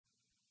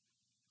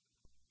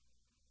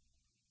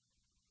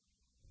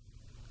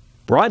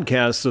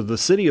Broadcasts of the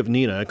City of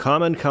Neenah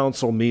Common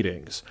Council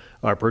meetings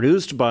are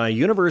produced by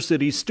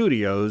University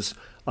Studios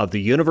of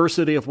the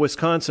University of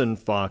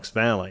Wisconsin-Fox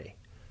Valley.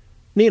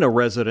 Neenah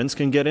residents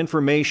can get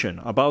information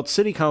about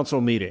City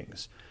Council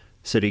meetings,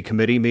 City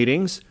Committee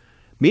meetings,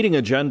 meeting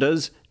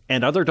agendas,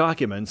 and other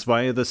documents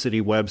via the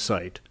City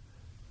website,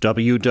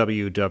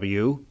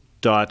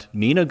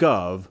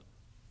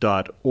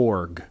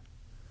 www.neenahgov.org.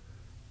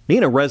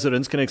 Neenah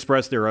residents can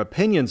express their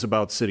opinions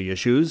about city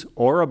issues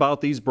or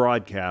about these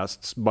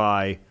broadcasts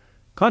by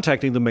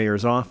contacting the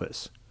mayor's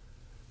office,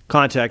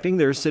 contacting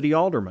their city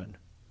alderman,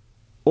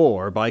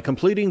 or by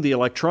completing the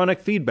electronic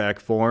feedback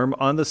form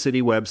on the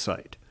city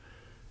website,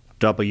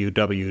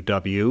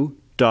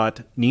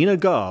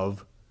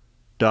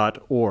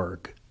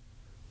 www.neenahgov.org.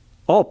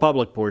 All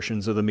public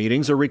portions of the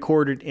meetings are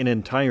recorded in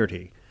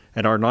entirety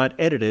and are not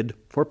edited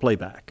for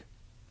playback.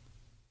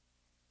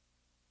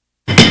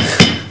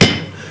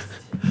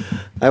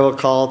 I will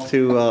call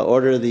to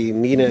order the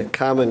Neenah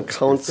Common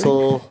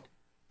Council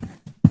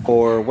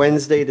for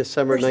Wednesday,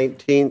 December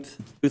 19th,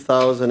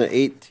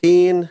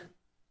 2018.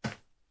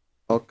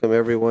 Welcome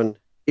everyone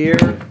here.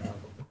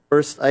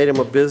 First item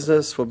of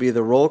business will be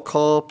the roll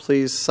call.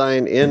 Please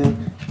sign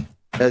in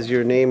as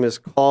your name is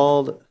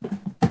called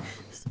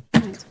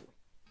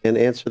and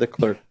answer the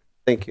clerk.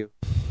 Thank you.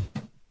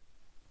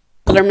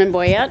 Alderman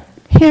Boyette.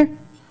 Here.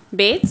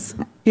 Bates.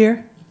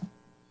 Here.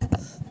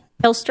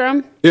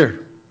 Hillstrom.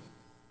 Here.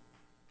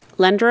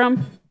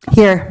 Lendrum.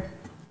 Here.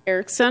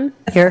 Erickson.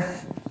 Here.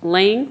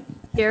 Lang.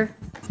 Here.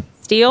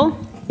 Steele.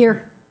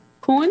 Here.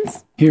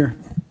 Coons. Here.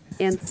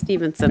 And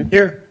Stevenson.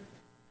 Here.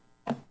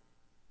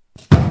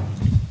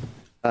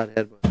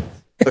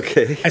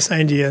 Okay. I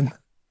signed you in.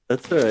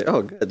 That's all right.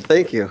 Oh, good.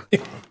 Thank you.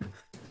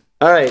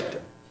 All right.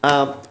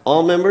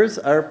 All members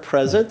are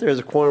present. There's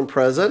a quorum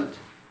present.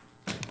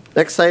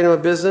 Next item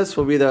of business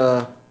will be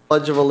the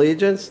Pledge of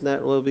Allegiance, and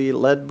that will be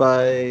led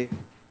by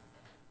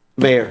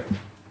Mayor.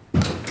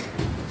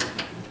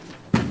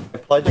 I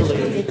pledge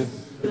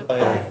allegiance to the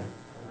flag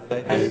of the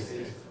United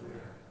States,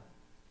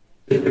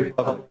 to the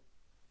republic.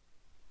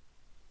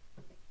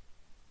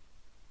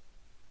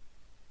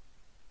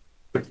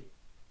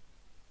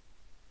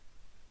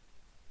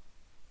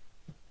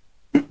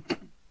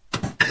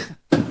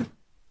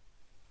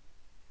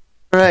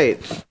 All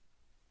right.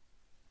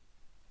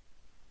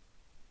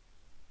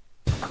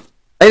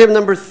 Item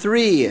number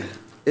 3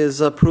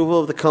 is approval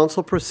of the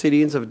council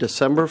proceedings of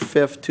December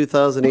 5th,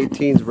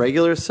 2018's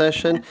regular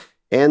session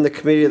and the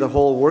Committee of the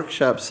Whole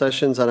workshop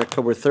sessions on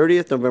October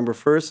 30th, November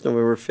 1st,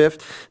 November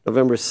 5th,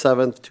 November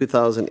 7th,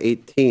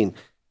 2018.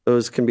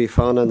 Those can be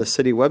found on the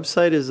city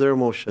website. Is there a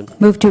motion?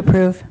 Move to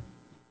approve.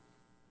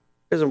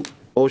 There's a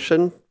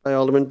motion by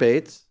Alderman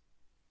Bates.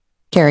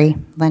 Carrie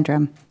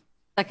Lendrum.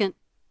 Second.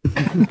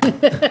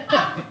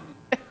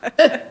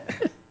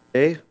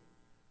 Okay.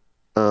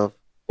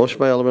 Motion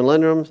by Alderman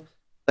Lendrum,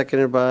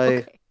 seconded by...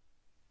 Okay.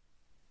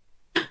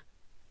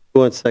 Who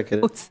wants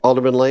second?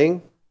 Alderman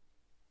Lang?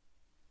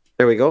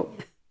 There we go.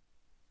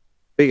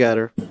 We got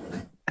her.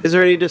 Is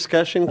there any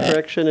discussion,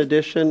 correction,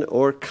 addition,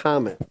 or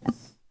comment?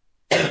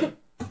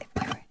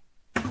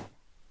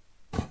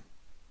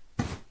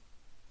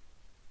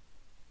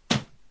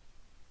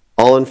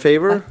 All in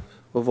favor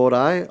will vote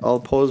aye. All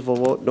opposed will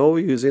vote no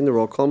using the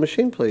roll call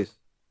machine, please.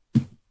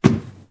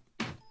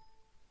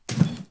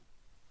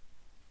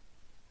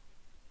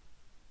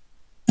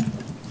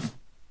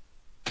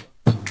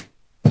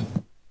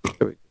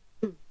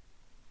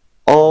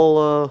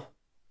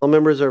 All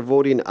members are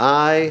voting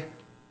aye.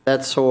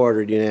 That's so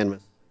ordered,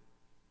 unanimous.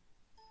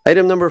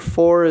 Item number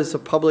 4 is a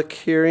public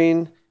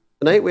hearing.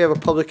 Tonight we have a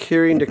public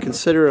hearing to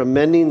consider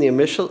amending the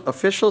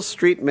official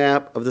street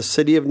map of the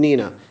City of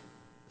Neenah,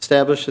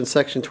 established in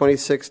Section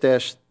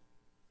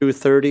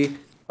 26-230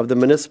 of the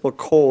Municipal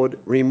Code,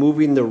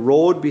 removing the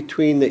road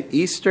between the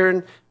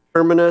eastern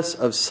terminus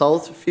of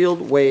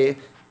Southfield Way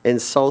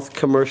and South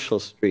Commercial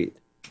Street.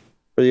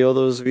 For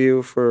those of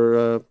you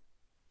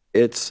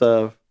it's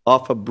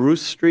off of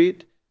Bruce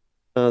Street.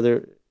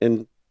 There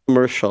in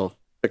commercial,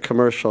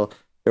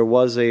 there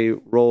was a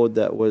road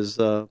that was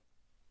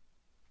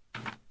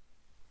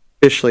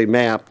officially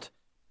mapped,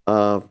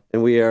 and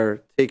we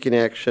are taking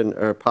action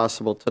or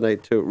possible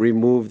tonight to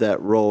remove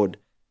that road.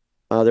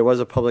 There was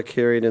a public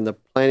hearing in the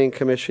Planning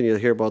Commission. You'll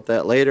hear about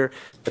that later.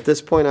 At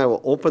this point, I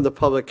will open the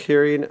public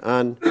hearing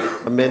on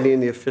amending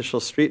the official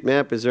street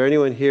map. Is there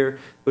anyone here who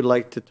would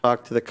like to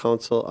talk to the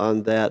council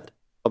on that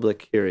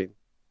public hearing?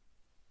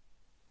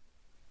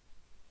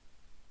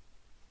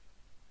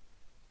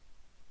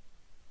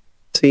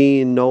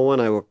 Seeing no one,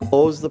 I will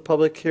close the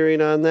public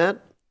hearing on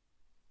that.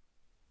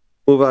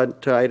 Move on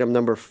to item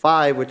number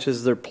 5, which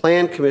is their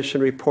Plan Commission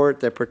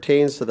report that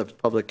pertains to the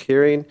public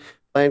hearing.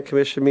 Plan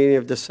Commission meeting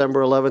of December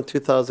 11,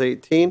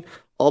 2018.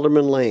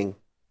 Alderman Lang.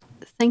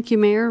 Thank you,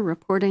 Mayor.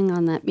 Reporting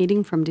on that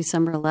meeting from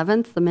December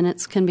 11th. The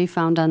minutes can be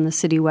found on the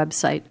city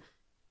website.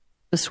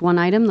 Just one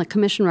item, the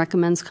Commission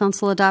recommends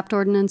Council adopt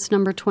ordinance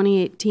number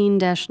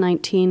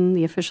 2018-19,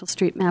 the official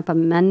street map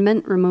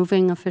amendment,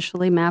 removing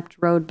officially mapped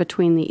road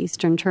between the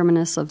eastern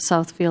terminus of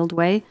Southfield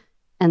Way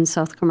and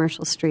South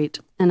Commercial Street,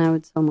 and I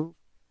would so move.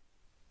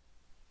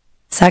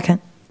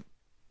 Second.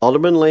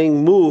 Alderman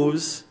Lang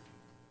moves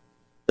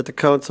that the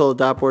council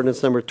adopt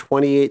ordinance number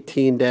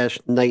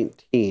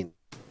 2018-19.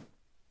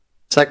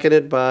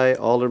 Seconded by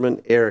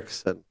Alderman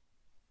Erickson.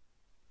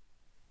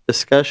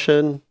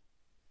 Discussion?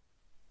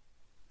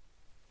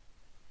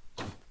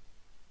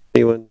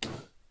 Anyone?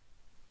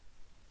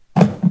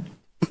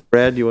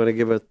 Brad, you want to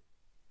give a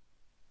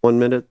 1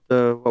 minute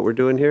what we're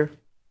doing here?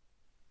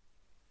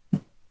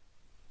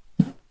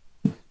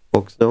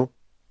 Folks know?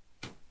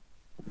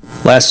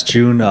 Last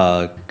June,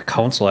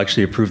 council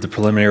actually approved the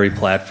preliminary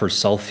plat for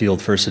Southfield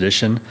First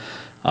Edition.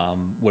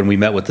 When we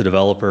met with the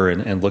developer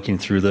and looking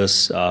through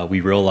this,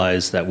 we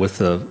realized that with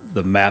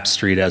the map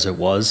street as it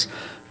was,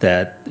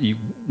 that you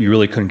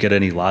really couldn't get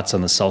any lots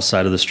on the south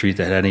side of the street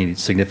that had any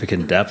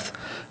significant depth,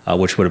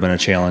 which would have been a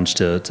challenge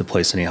to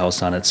place any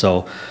house on it.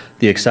 So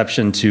the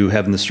exception to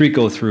having the street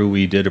go through,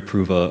 we did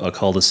approve a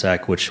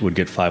cul-de-sac, which would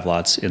get 5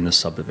 lots in this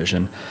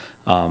subdivision.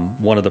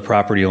 One of the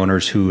property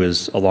owners who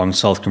is along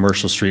South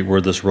Commercial Street where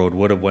this road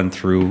would have went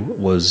through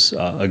was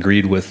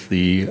agreed with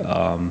the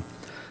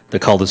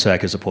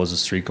cul-de-sac as opposed to the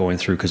street going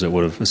through because it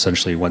would have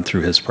essentially went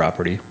through his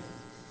property.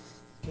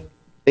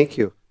 Thank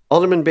you.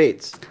 Alderman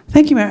Bates.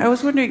 Thank you, Mayor. I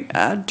was wondering,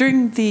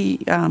 during the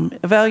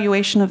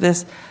evaluation of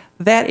this,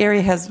 that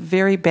area has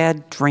very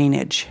bad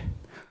drainage.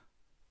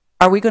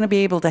 Are we going to be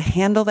able to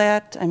handle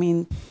that? I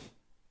mean,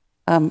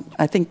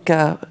 I think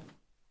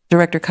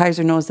Director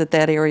Kaiser knows that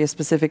that area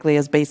specifically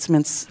has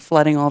basements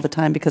flooding all the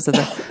time because of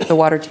the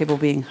water table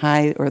being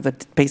high or the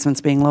basements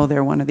being low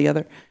there, one or the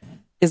other.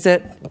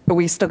 Are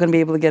we still going to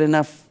be able to get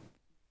enough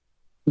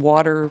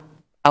water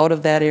out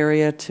of that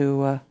area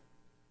to...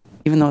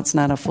 even though it's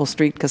not a full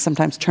street, because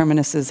sometimes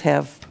terminuses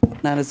have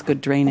not as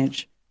good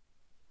drainage.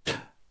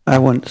 I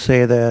wouldn't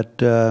say that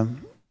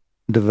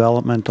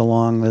development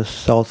along this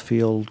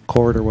Southfield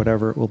corridor,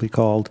 whatever it will be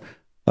called,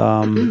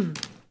 will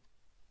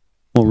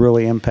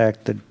really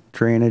impact the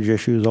drainage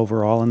issues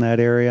overall in that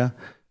area.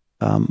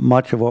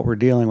 Much of what we're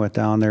dealing with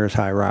down there is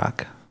high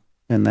rock,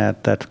 and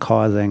that's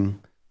causing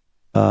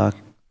a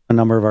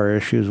number of our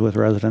issues with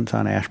residents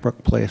on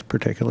Ashbrook Place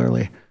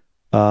particularly.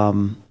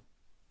 When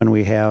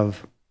we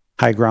have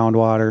high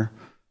groundwater,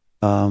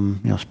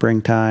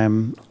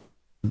 springtime,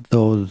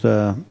 those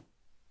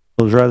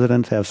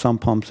residents have some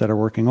pumps that are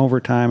working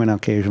overtime and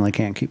occasionally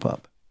can't keep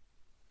up.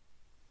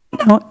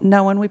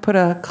 Now, when we put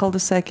a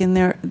cul-de-sac in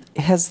there,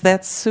 has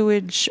that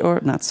sewage, or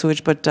not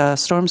sewage, but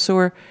storm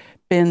sewer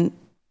been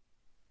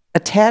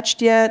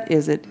attached yet?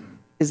 Is it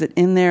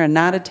in there and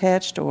not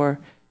attached, or?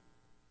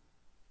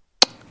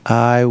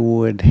 I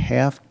would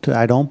have to,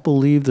 I don't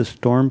believe the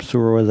storm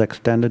sewer was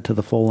extended to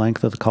the full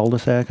length of the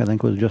cul-de-sac. I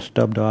think it was just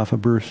stubbed off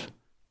of Bruce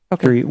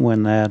Street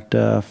when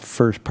that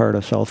first part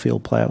of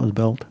Southfield plat was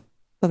built.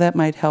 So that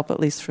might help at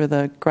least for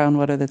the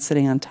groundwater that's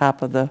sitting on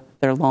top of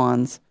their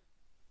lawns.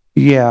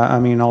 Yeah, I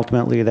mean,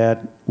 ultimately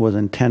that was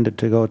intended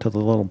to go to the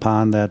little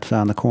pond that's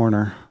on the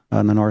corner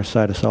on the north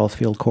side of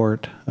Southfield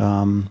Court,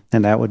 and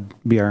that would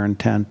be our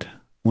intent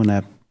when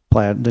that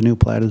plat, the new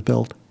plat, is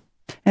built.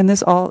 And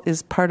this all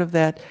is part of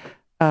that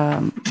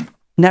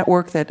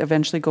network that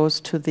eventually goes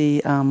to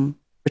the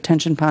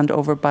retention pond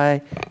over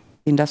by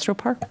the industrial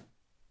park?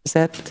 Is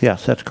that?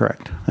 Yes, that's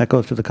correct. That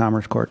goes to the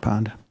Commerce Court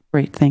pond.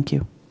 Great, thank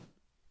you.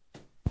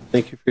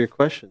 Thank you for your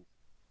question.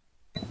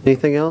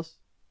 Anything else?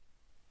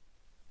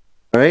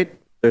 All right,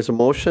 there's a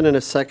motion and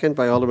a second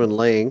by Alderman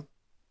Lang.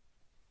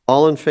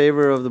 All in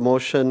favor of the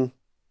motion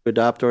to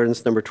adopt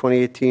ordinance number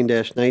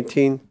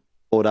 2018-19,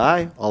 vote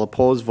aye. All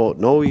opposed, vote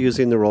no,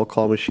 using the roll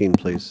call machine,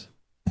 please.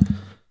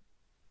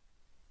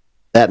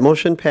 That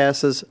motion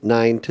passes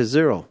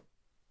 9-0.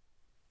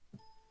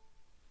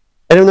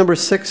 Item number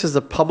 6 is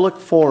the public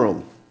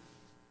forum.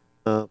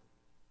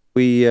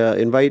 We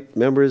invite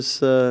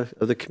members of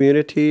the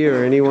community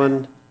or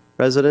anyone,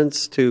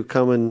 residents, to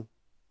come and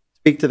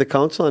speak to the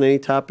council on any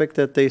topic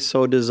that they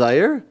so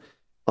desire.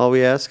 All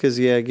we ask is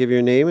give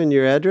your name and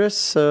your address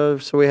so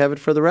we have it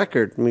for the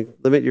record. And we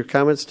limit your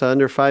comments to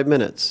under 5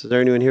 minutes. Is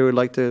there anyone here who would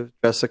like to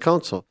address the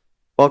council?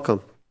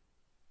 Welcome.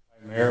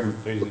 Mayor,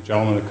 ladies and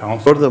gentlemen of the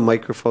council. Go to the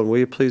microphone, will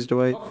you please,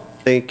 Dwight?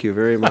 Thank you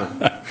very much.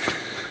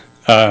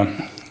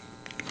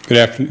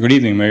 Good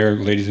evening, Mayor,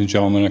 ladies and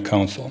gentlemen of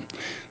council.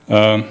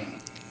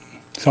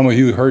 Some of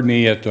you heard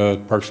me at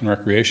Parks and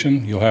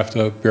Recreation. You'll have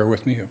to bear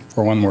with me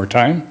for one more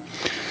time.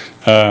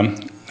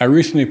 I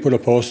recently put a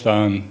post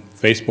on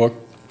Facebook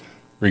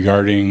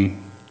regarding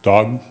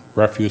dog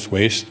refuse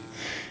waste,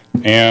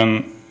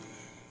 and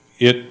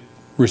it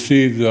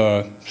received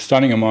a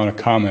stunning amount of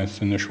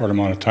comments in the short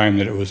amount of time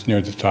that it was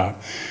near the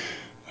top.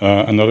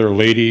 Another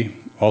lady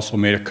also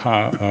made a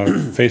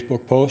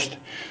Facebook post,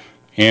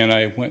 and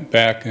I went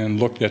back and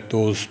looked at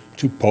those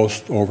 2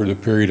 posts over the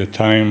period of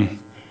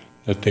time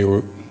that they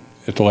were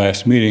at the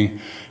last meeting,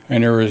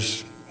 and there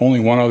is only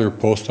one other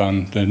post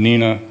on the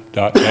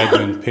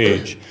Neenah.admin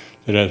page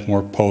that has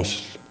more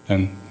posts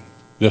than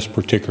this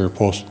particular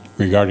post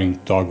regarding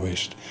dog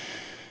waste.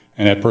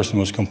 And that person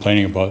was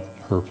complaining about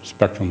her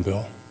spectrum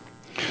bill.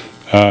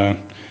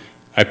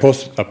 I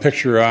posted a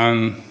picture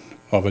on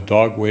of a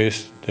dog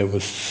waste that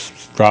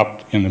was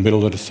dropped in the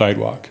middle of the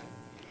sidewalk.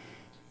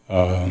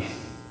 I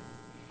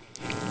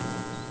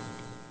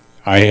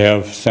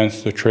have,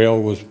 since the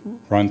trail was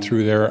run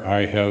through there,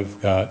 I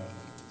have got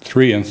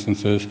 3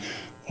 instances,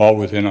 all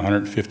within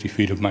 150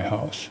 feet of my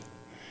house.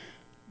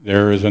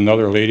 There is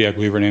another lady, I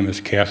believe her name is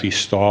Kathy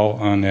Stahl,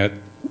 on that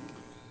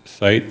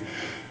site.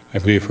 I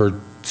believe her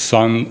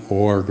son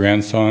or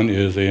grandson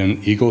is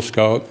an Eagle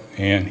Scout,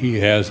 and he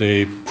has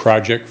a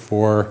project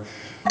for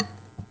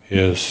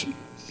his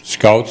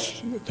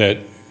scouts that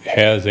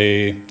has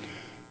a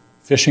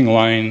fishing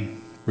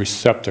line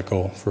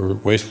receptacle for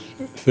waste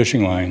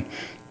fishing line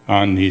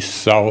on the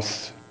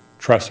south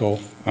trestle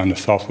on the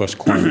southwest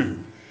corner.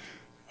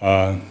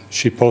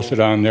 She posted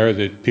on there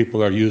that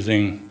people are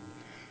using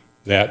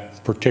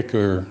that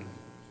particular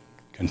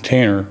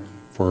container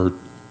for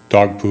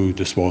dog poo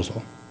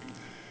disposal.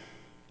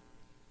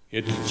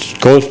 It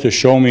goes to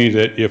show me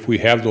that if we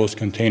have those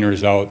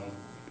containers out,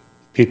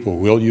 people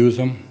will use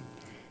them.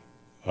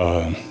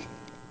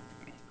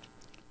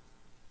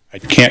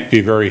 It can't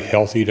be very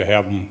healthy to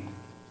have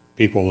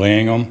people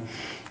laying them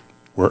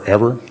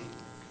wherever.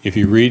 If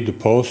you read the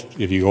post,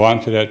 if you go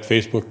onto that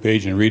Facebook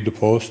page and read the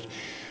post,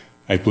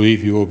 I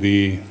believe you will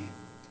be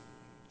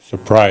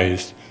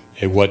surprised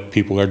at what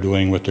people are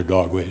doing with their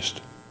dog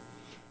waste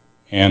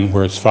and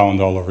where it's found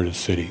all over the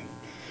city.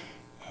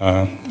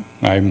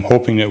 I'm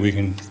hoping that we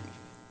can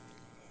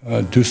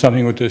do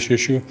something with this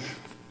issue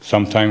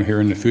sometime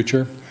here in the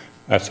future.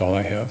 That's all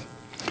I have.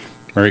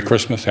 Merry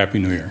Christmas, Happy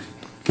New Year.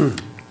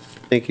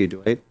 Thank you,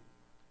 Dwight.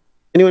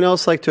 Anyone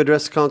else like to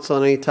address council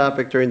on any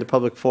topic during the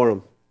public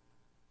forum?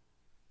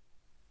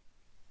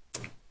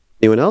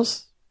 Anyone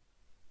else?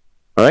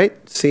 All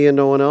right, seeing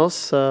no one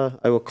else, I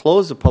will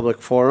close the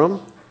public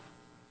forum.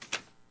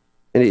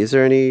 Is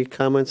there any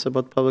comments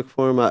about the public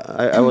forum?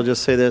 I will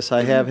just say this.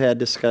 I have had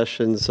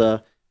discussions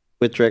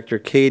with Director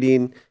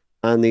Kading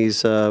on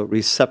these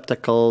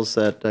receptacles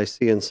that I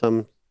see in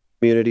some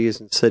communities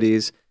and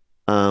cities,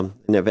 and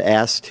have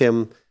asked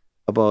him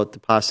about the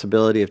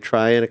possibility of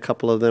trying a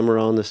couple of them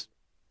around the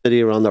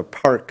city, around the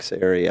parks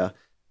area,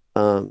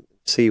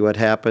 see what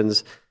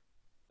happens.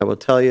 I will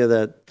tell you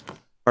that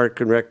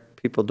Park and Rec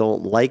people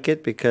don't like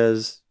it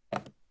because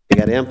they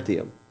got to empty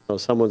them. So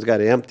someone's got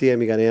to empty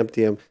them. You got to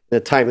empty them in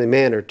a timely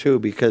manner too,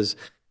 because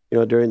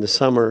during the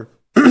summer,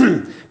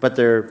 but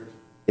they're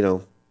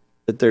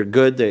that they're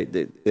good.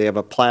 They have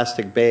a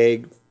plastic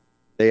bag.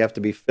 They have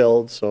to be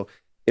filled. So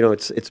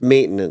it's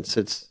maintenance.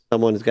 It's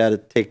someone's got to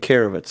take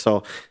care of it.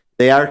 So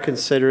they are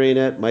considering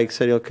it. Mike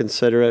said he'll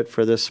consider it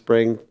for this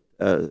spring,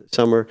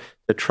 summer,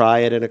 to try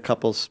it in a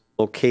couple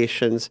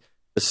locations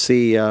to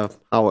see how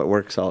it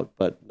works out,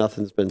 but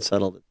nothing's been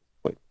settled at this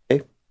point.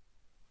 Okay.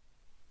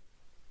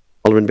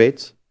 Alderman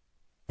Bates?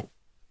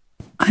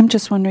 I'm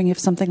just wondering if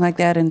something like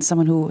that and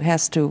someone who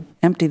has to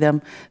empty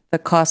them, the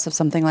cost of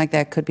something like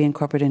that could be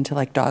incorporated into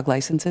like dog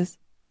licenses.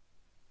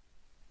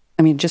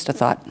 I mean, just a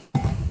thought.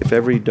 If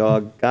every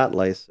dog got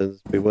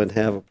licensed, we wouldn't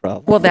have a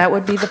problem. Well, that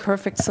would be the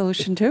perfect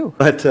solution too.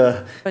 But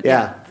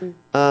yeah.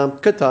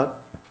 Good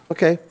thought.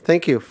 Okay,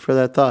 thank you for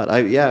that thought.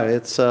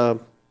 It's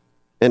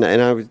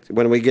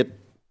when we get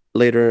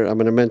later, I'm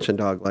going to mention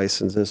dog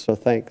licenses. So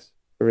thanks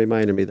for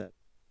reminding me that.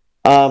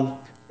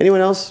 Anyone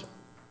else?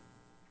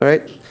 All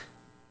right.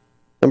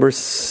 Number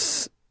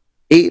 8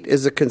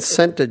 is the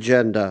consent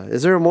agenda.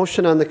 Is there a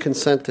motion on the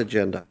consent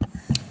agenda?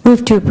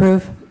 Move to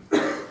approve.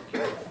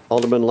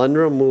 Alderman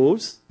Lundrum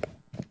moves.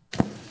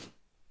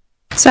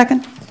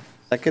 Second.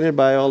 Seconded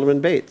by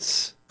Alderman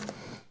Bates. Are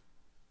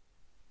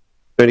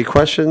there any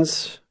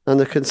questions on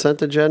the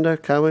consent agenda?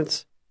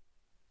 Comments?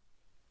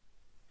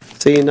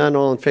 Seeing none,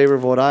 all in favor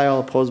vote aye,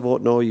 all opposed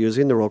vote no.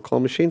 Using the roll call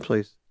machine,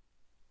 please.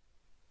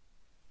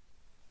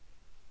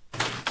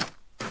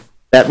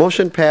 That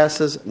motion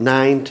passes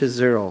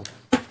 9-0.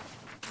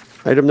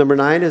 Item number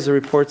 9 is the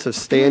reports of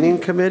standing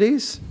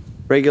committees.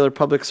 Regular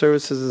Public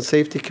Services and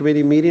Safety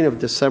Committee meeting of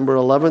December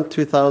 11th,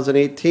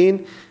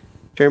 2018.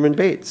 Chairman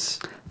Bates.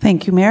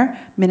 Thank you, Mayor.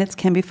 Minutes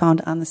can be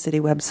found on the city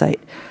website.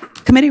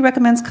 Committee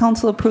recommends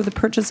council approve the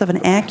purchase of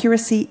an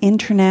Accuracy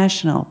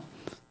International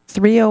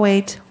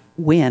 308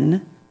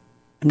 Win,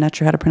 I'm not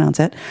sure how to pronounce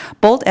it,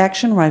 bolt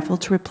action rifle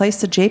to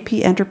replace the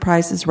JP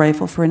Enterprises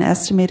rifle for an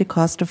estimated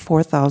cost of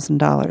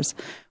 $4,000.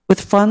 With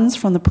funds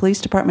from the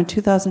Police Department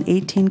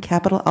 2018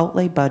 capital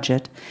outlay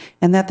budget,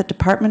 and that the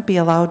department be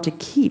allowed to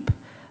keep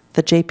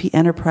the JP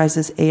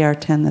Enterprises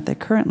AR-10 that they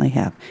currently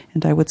have.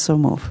 And I would so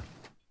move.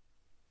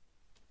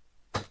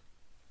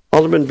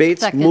 Alderman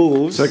Bates Second.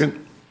 moves.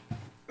 Second.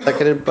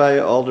 Seconded by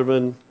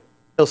Alderman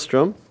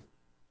Hillstrom.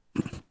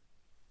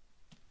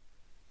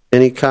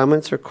 Any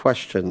comments or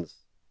questions?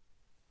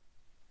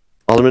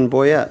 Alderman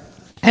Boyette.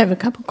 I have a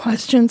couple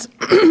questions.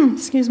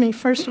 Excuse me.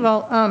 First of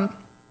all,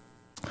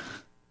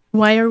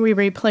 why are we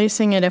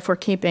replacing it if we're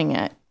keeping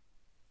it?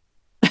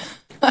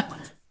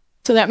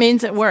 So that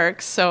means it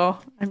works. So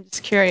I'm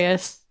just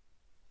curious.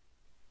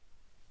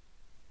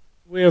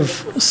 We have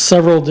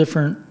several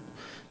different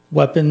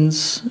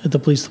weapons at the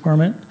police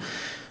department.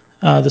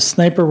 The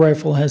sniper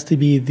rifle has to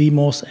be the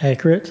most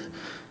accurate.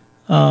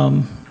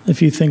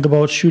 If you think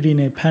about shooting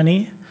a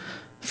penny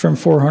from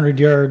 400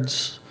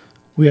 yards,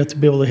 we have to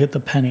be able to hit the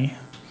penny.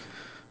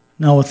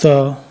 Now with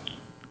a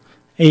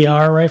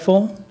AR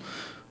rifle,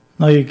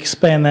 now you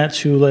expand that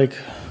to like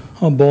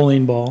a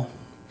bowling ball.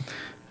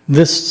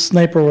 This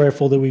sniper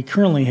rifle that we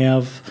currently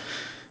have,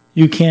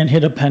 you can't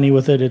hit a penny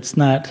with it. It's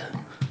not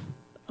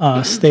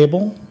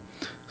stable,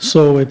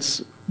 so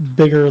it's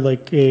bigger,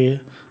 like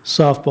a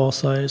softball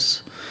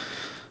size.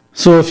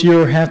 So if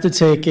you have to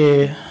take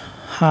a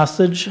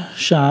hostage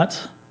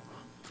shot,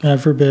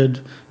 God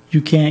forbid,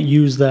 you can't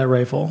use that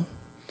rifle.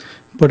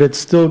 But it's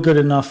still good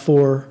enough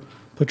for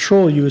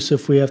patrol use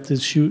if we have to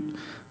shoot,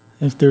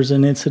 if there's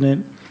an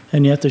incident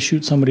and you have to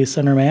shoot somebody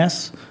center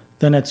mass,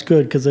 then it's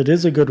good because it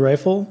is a good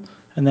rifle.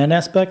 And that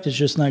aspect is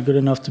just not good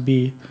enough to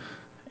be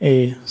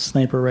a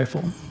sniper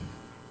rifle.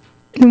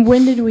 And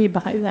when did we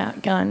buy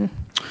that gun?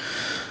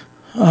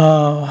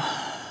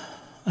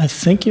 I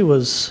think it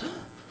was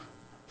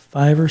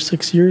 5 or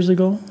 6 years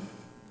ago.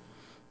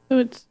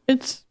 So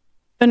it's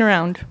been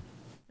around.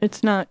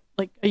 It's not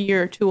like a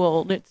year or two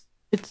old.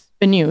 It's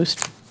been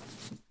used.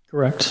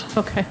 Correct.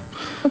 Okay.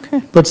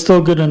 But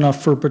still good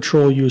enough for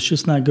patrol use,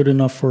 just not good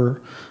enough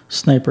for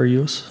sniper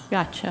use.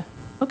 Gotcha.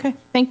 Okay.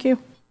 Thank you.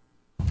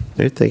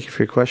 Okay, thank you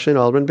for your question.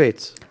 Alderman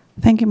Bates.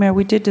 Thank you, Mayor.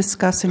 We did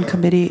discuss in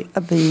committee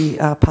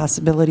the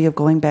possibility of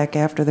going back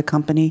after the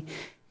company,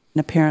 and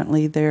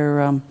apparently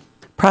their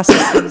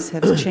processes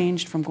have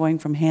changed from going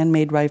from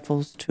handmade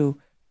rifles to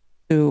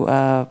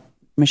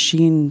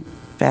machine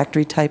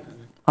factory type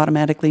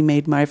automatically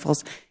made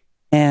rifles,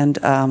 and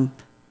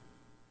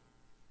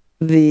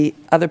the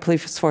other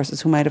police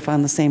forces who might have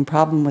found the same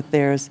problem with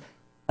theirs,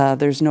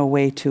 there's no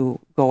way to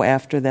go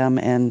after them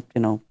and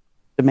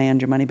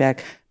demand your money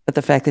back. But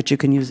the fact that you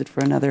can use it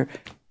for another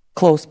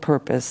close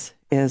purpose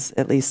is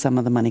at least some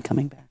of the money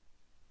coming back.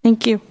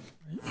 Thank you.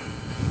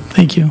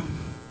 Thank you.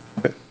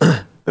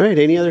 All right,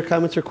 any other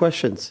comments or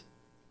questions?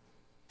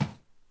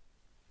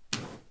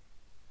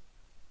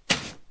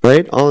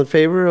 Right, all in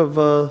favor of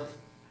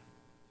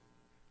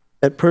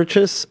that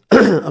purchase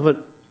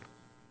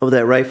of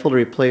that rifle to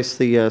replace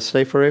the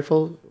sniper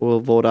rifle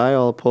will vote aye.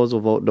 All opposed will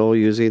vote no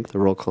using the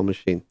roll call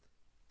machine.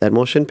 That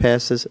motion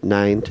passes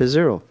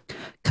 9-0.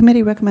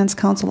 Committee recommends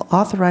council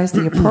authorize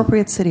the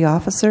appropriate city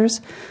officers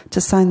to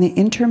sign the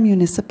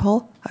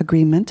intermunicipal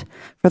agreement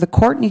for the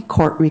Courtney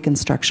Court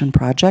reconstruction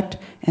project,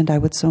 and I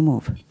would so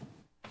move.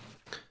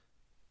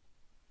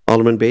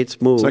 Alderman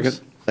Bates moves. Second.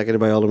 Seconded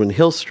by Alderman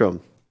Hillstrom.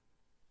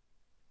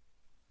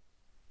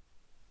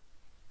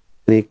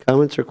 Any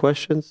comments or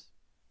questions?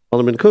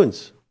 Alderman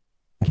Coons.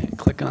 Can't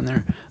click on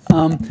there.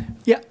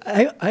 Yeah,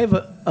 I have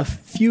a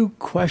few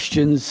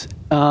questions.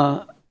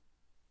 So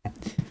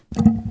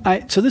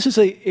this is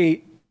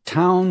a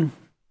town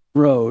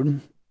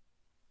road.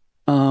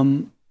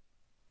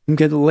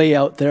 Get the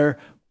layout there.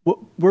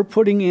 We're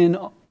putting in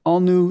all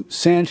new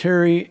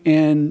sanitary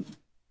and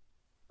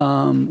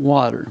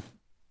water.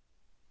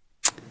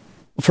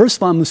 First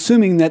of all, I'm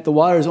assuming that the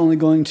water is only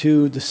going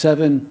to the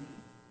 7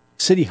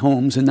 city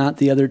homes and not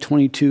the other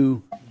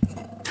 22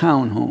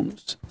 town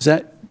homes. Is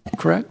that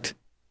correct?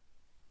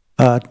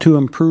 To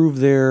improve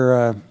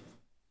their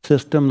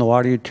system, the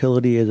water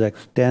utility is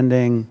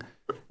extending.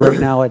 Right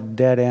now it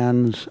dead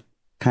ends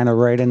kind of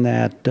right in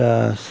that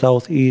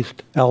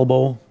southeast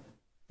elbow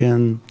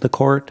in the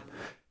court.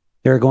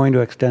 They're going to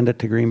extend it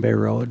to Green Bay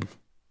Road.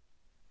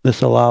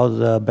 This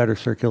allows better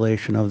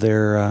circulation of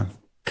their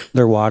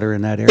water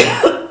in that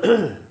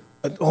area.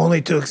 But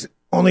only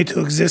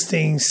to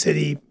existing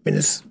city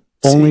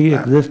Only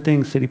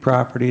existing city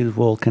properties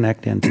will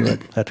connect into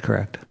it. That's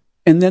correct.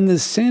 And then the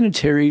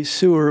sanitary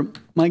sewer,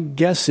 my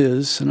guess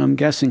is, and I'm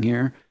guessing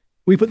here,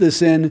 we put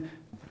this in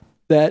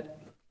that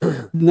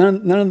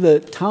none of the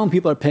town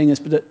people are paying us,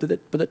 but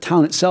the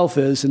town itself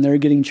is, and they're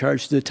getting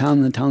charged to the town,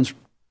 and the town's...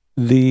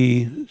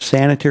 The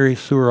sanitary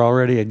sewer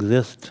already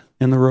exists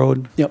in the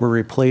road. Yep. We're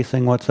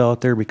replacing what's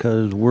out there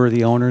because we're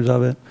the owners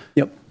of it.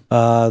 Yep.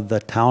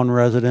 The town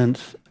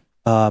residents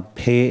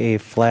pay a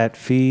flat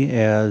fee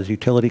as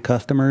utility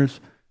customers.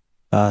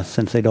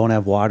 Since they don't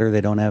have water,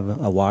 they don't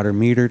have a water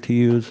meter to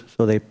use,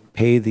 so they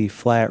pay the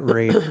flat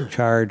rate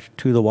charge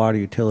to the water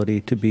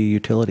utility to be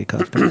utility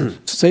customers.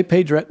 So they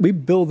pay direct. We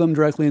bill them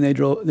directly, and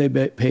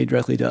they pay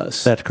directly to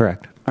us. That's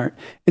correct. All right.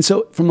 And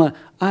so, from a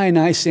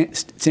I&I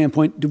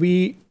standpoint, do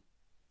we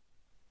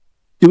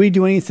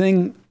do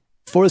anything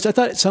for this? I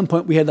thought at some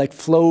point we had like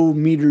flow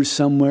meters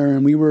somewhere,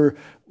 and we were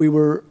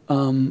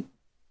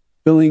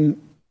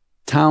billing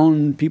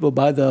town people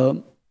by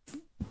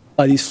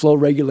these flow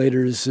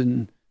regulators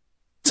and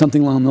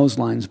something along those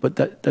lines. But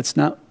that's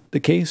not the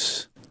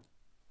case.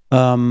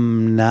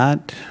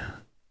 Not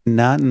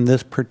in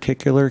this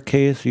particular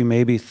case. You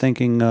may be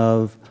thinking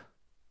of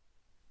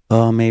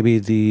maybe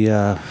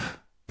the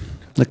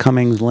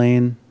Cummings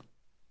Lane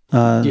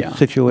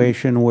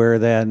situation where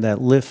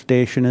that lift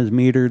station is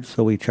metered,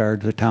 so we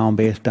charge the town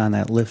based on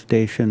that lift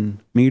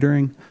station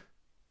metering,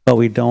 but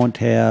we don't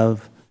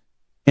have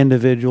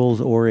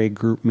individuals or a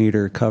group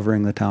meter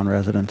covering the town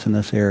residents in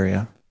this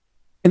area.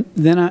 And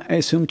then I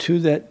assume too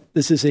that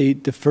this is a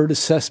deferred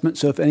assessment.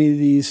 So if any of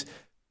these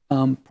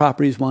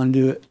properties wanted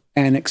to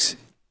annex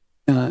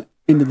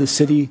into the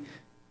city,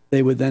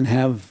 they would then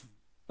have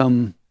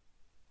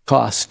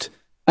cost.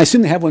 I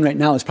assume they have one right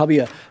now. This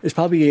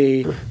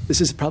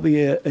is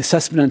probably a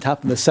assessment on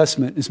top of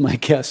assessment is my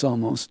guess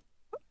almost.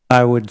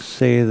 I would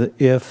say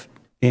that if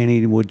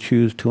any would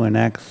choose to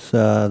annex,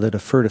 the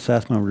deferred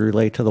assessment would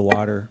relate to the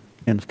water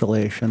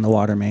installation, the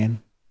water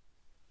main.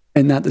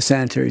 And not the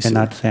sanitary sewer. And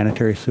not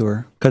sanitary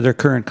sewer, because they're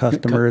current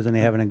customers and they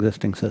have an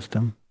existing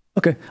system.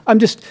 Okay.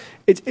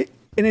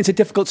 It's a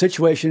difficult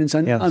situation. It's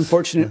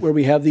unfortunate where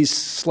we have these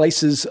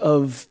slices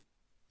of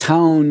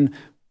town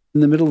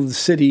in the middle of the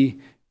city,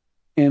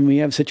 and we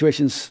have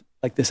situations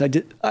like this. I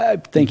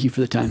thank you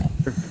for the time.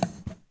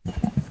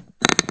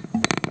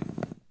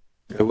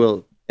 I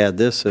will add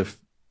this: if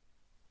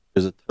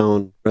there's a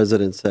town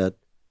resident that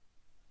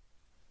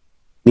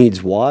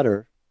needs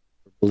water,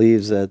 or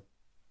believes that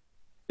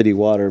city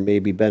water may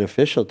be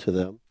beneficial to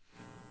them,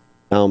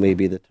 now may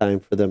be the time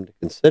for them to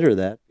consider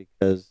that,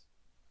 because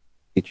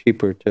it's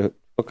cheaper to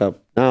hook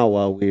up now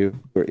while we're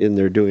in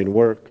there doing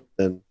work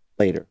than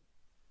later.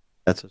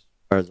 That's as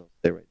far as I'll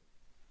say right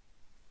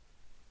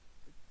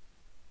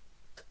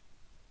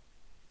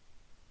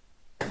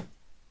now.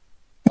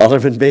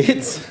 Alderman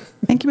Bates?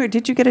 Thank you, Mayor.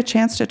 Did you get a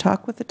chance to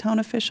talk with the town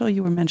official?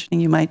 You were mentioning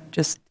you might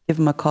just give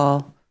him a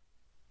call.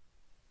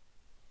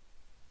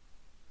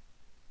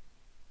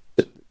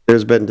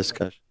 There's been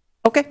discussion.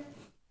 Okay.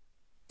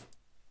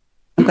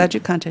 I'm glad you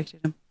contacted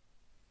him.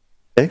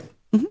 Okay.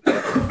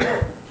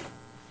 Mm-hmm.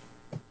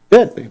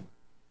 Good.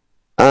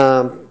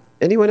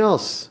 Anyone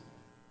else?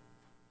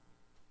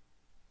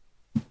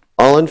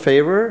 All in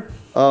favor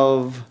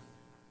of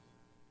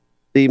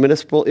the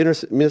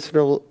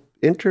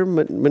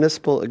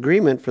intermunicipal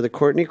agreement for the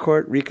Courtney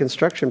Court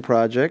reconstruction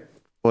project?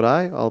 Vote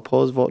aye. All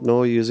opposed, vote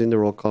no, using the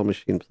roll call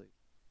machine, please.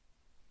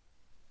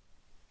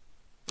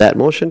 That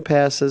motion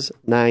passes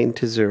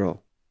 9-0.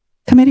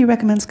 Committee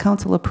recommends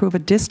council approve a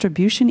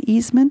distribution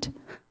easement,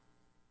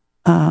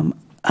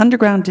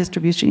 underground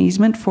distribution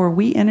easement for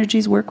We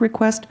Energy's work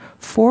request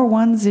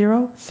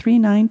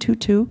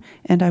 4103922,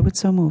 and I would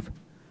so move.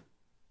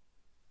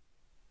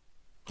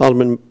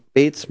 Alderman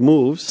Bates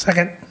moves.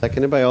 Second.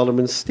 Seconded by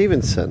Alderman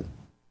Stevenson.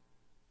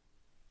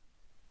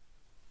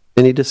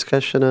 Any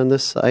discussion on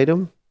this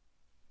item?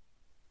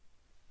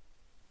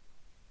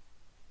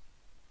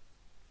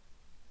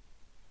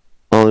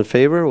 All in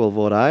favor will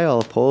vote aye.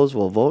 All opposed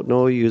will vote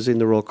no, using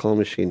the roll call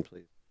machine,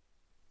 please.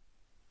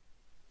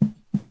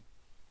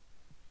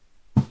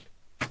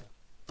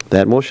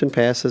 That motion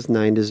passes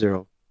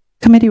 9-0.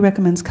 Committee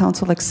recommends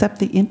council accept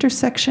the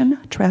intersection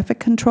traffic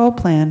control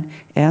plan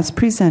as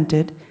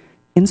presented,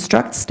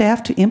 instruct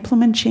staff to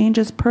implement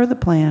changes per the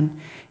plan,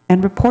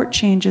 and report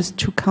changes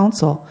to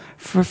council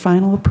for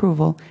final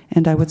approval,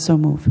 and I would so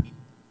move.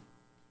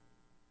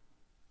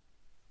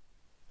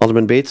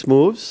 Alderman Bates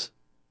moves.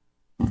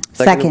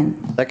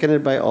 Second.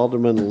 Seconded by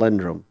Alderman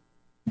Lendrum.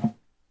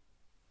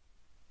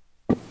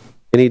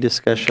 Any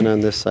discussion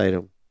on this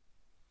item?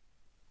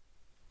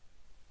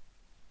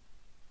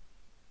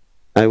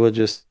 I will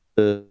just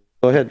go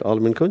ahead.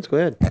 Alderman Kuntz, go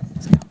ahead.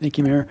 Thank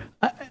you, Mayor.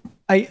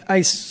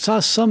 I saw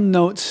some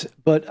notes,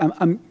 but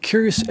I'm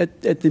curious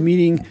at the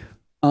meeting,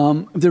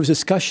 there was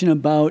discussion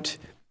about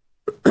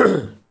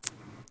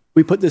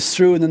we put this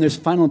through and then there's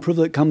final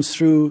approval that comes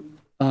through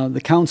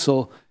the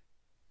council.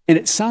 And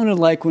it sounded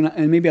like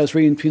and maybe I was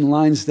reading between the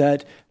lines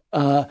that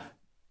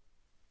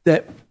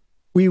that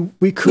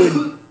we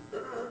could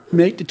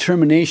make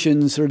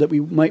determinations, or that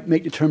we might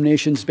make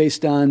determinations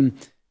based on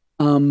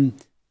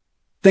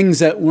things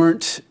that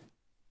weren't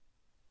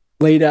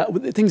laid out,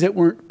 things that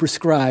weren't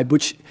prescribed,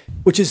 which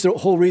is the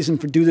whole reason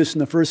for do this in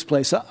the first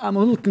place. I'm a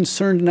little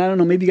concerned, and I don't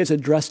know, maybe you guys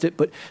addressed it,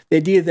 but the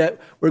idea that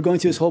we're going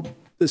through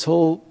this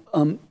whole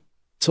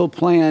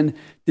plan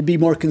to be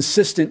more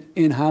consistent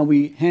in how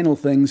we handle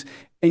things.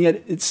 And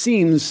yet it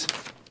seems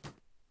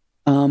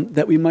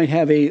that we might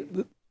have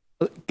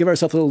give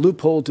ourselves a little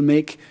loophole to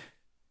make,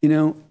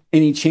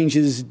 any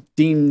changes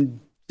deemed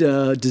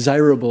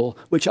desirable,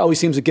 which always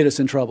seems to get us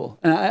in trouble.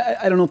 And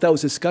I don't know if that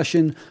was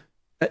discussion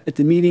at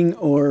the meeting,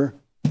 or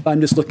if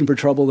I'm just looking for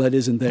trouble that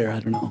isn't there. I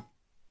don't know.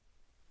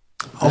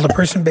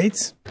 Alderperson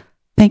Bates?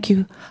 Thank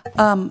you.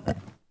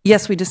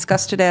 Yes, we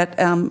discussed it at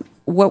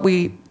what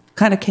we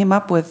kind of came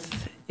up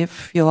with,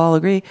 if you'll all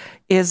agree,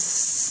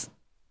 is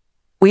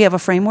we have a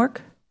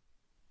framework.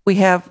 We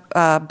have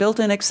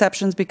built-in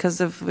exceptions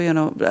because of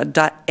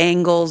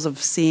angles of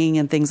seeing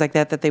and things like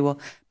that they will,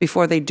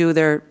 before they do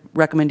their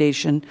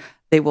recommendation,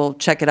 they will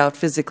check it out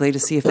physically to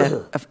see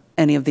if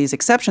any of these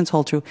exceptions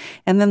hold true.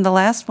 And then the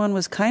last one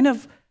was kind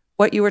of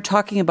what you were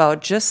talking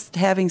about, just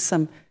having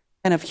some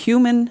kind of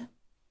human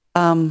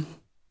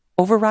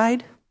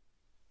override.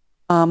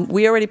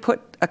 We already put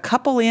a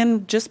couple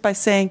in just by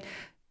saying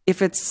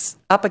if it's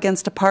up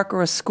against a park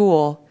or a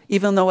school,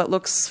 even though it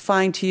looks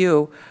fine to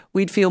you,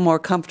 we'd feel more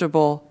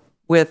comfortable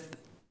with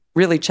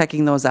really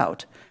checking those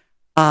out.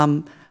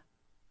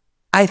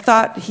 I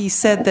thought he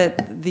said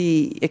that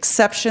the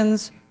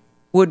exceptions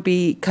would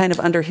be kind of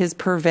under his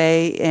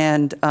purvey,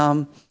 and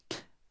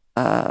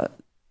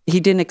he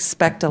didn't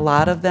expect a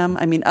lot of them.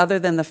 I mean, other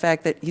than the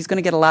fact that he's going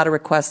to get a lot of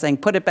requests saying,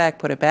 put it back,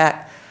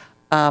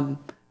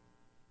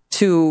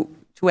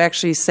 to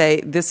actually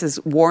say this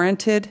is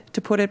warranted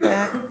to put it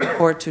back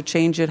or to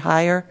change it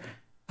higher,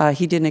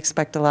 he didn't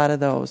expect a lot of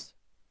those.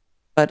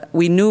 But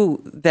we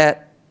knew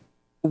that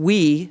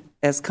we,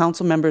 as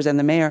council members and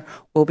the mayor,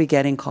 will be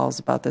getting calls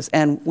about this.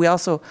 And we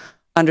also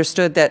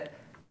understood that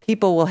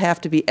people will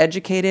have to be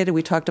educated.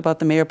 We talked about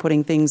the mayor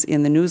putting things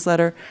in the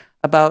newsletter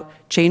about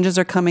changes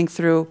are coming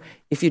through.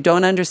 If you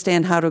don't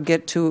understand how to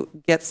get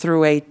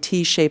through a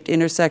T-shaped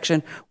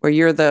intersection where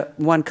you're the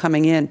one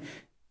coming in,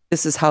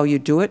 this is how you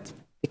do it,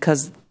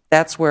 because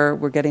that's where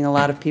we're getting a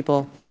lot of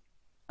people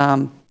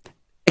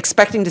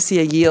expecting to see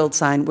a yield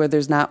sign where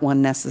there's not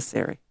one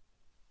necessary.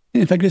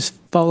 If I could just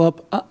follow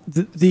up,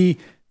 the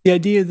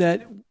idea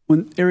that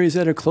when areas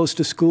that are close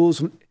to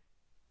schools,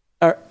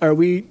 are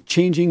we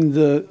changing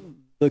the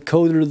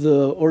code or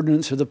the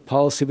ordinance or the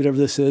policy, whatever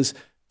this is,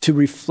 to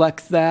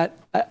reflect that?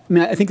 I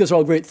mean, I think those are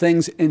all great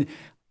things, and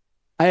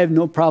I have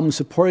no problem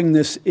supporting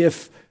this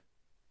if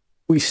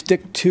we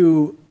stick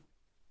to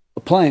a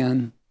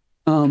plan.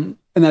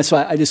 And that's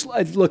why I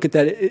look at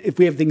that. If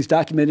we have things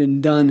documented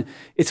and done,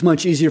 it's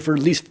much easier for,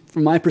 at least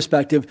from my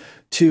perspective,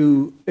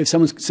 if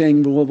someone's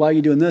saying, well, why are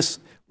you doing this?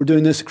 We're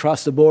doing this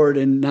across the board,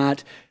 and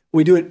not,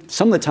 we do it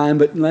some of the time,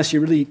 but unless you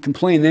really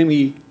complain, then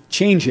we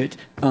change it.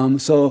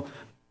 So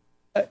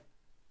I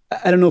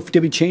don't know if,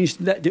 did we change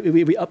that? Did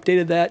we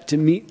updated that to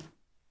meet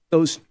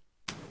those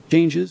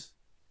changes?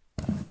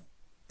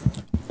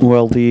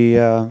 Well,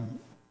 the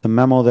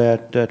memo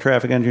that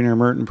Traffic Engineer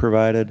Merton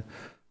provided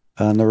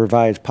on the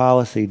revised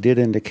policy did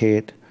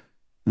indicate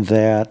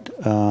that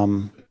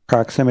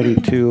proximity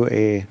to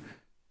a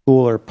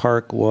school or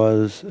park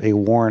was a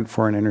warrant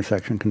for an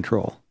intersection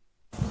control.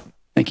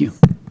 Thank you.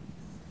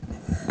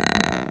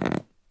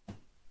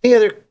 Any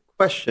other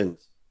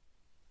questions?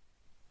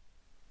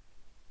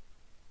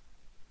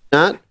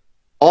 Not?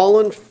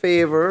 All in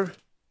favor?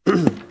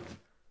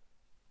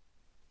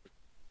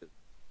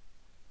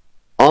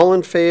 All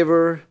in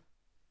favor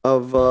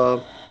of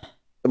the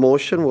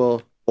motion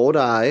will vote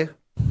aye.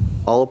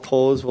 All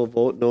opposed will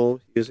vote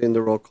no using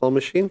the roll call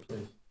machine,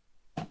 please.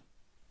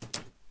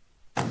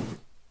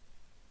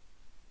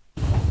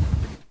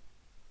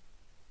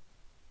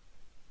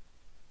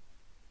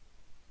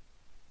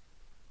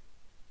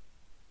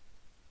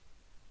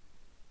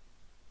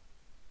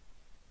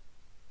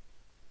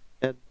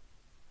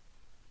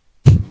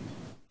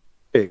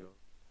 There you go.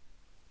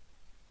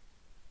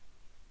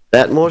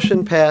 That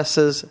motion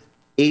passes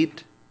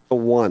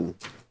 8-1.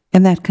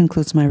 And that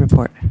concludes my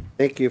report.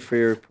 Thank you for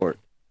your report.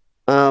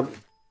 Item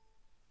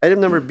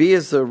number B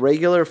is the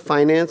regular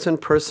Finance and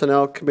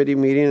Personnel Committee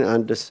meeting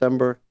on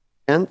December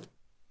 10th.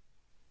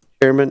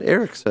 Chairman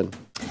Erickson.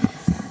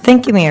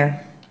 Thank you,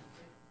 Mayor.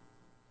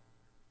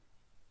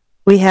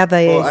 We have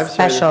a the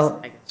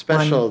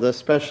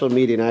special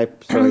meeting.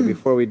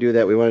 Before we do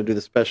that, we want to do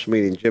the special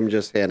meeting. Jim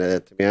just handed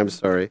it to me. I'm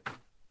sorry.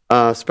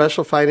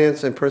 Special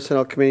Finance and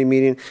Personnel Committee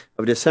meeting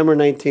of December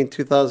 19,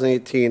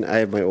 2018. I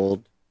have my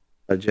old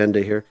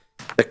agenda here.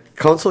 The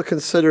council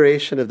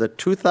consideration of the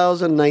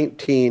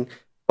 2019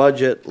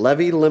 budget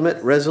levy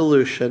limit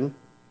resolution,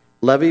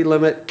 levy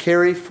limit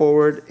carry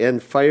forward,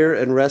 and fire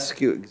and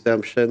rescue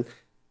exemption,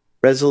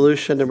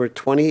 resolution number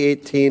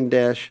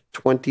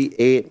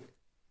 2018-28.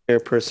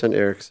 Chairperson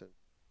Erickson.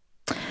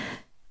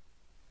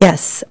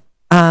 Yes,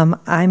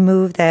 I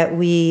move that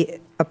we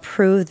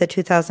approve the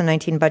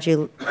 2019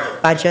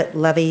 budget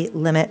levy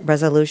limit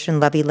resolution,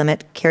 levy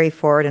limit carry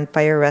forward, and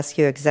fire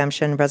rescue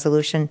exemption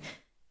resolution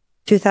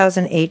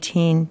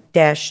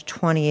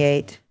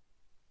 2018-28,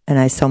 and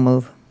I so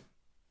move.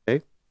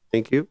 Okay,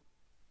 thank you.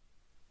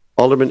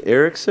 Alderman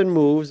Erickson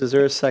moves. Is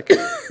there a second?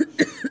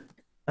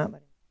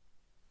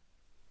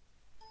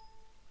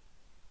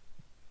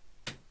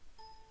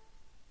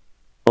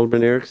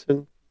 Alderman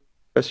Erickson,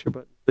 press your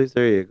button, please.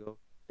 There you go.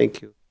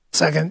 Thank you.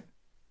 Second.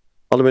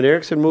 Alderman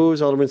Erickson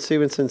moves. Alderman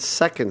Stevenson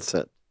seconds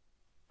it.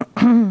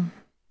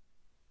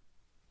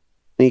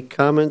 Any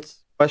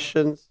comments,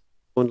 questions?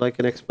 Would like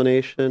an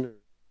explanation?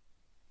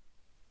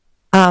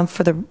 Go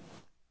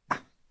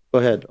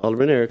ahead,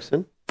 Alderman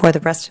Erickson. For the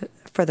rest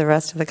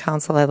of the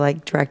council, I'd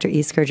like Director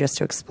Easker just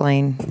to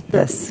explain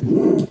this.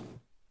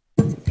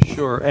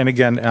 Sure. And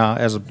again,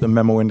 as the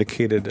memo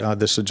indicated,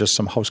 this is just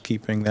some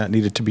housekeeping that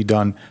needed to be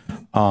done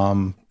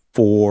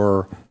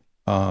for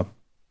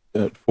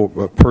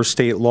per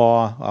state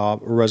law.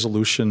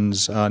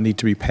 Resolutions need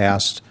to be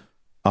passed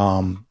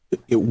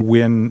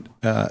when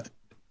at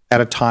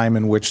a time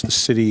in which the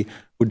city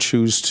would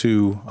choose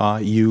to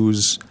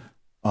use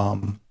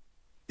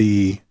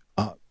the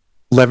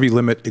levy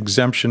limit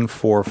exemption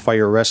for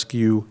fire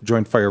rescue,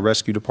 joint fire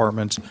rescue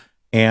departments,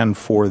 and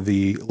for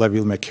the levy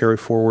limit carry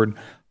forward.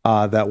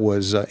 That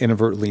was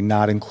inadvertently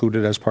not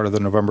included as part of the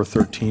November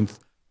 13th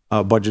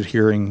budget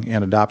hearing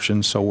and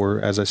adoption. So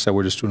as I said,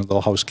 we're just doing a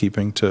little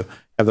housekeeping to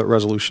have that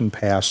resolution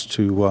passed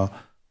to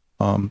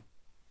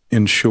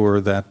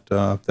ensure that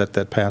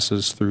that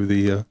passes through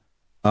the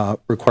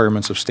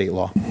requirements of state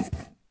law.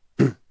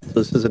 So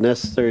this is a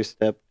necessary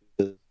step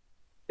to the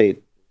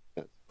state.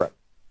 Correct.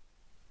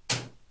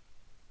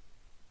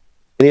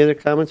 Any other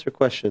comments or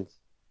questions?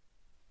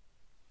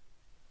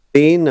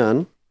 Seeing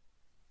none,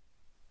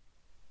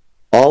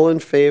 all in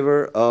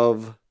favor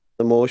of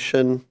the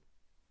motion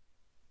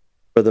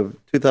for the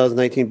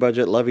 2019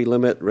 budget levy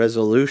limit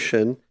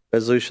resolution,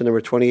 resolution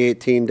number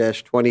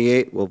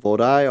 2018-28, will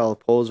vote aye. All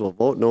opposed will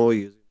vote no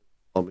using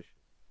the poll machine.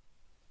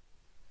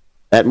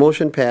 That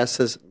motion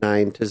passes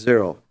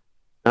 9-0.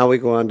 Now we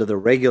go on to the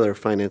regular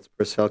Finance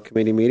Personnel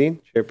Committee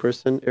meeting.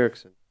 Chairperson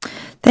Erickson.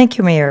 Thank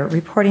you, Mayor.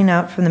 Reporting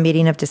out from the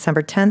meeting of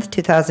December 10th,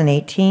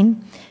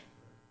 2018.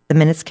 The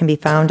minutes can be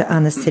found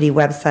on the city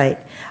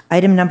website.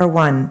 Item number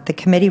 1, the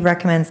committee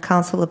recommends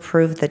council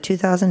approve the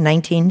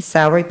 2019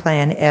 salary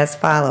plan as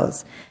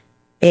follows.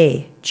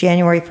 A,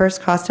 January 1st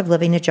cost of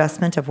living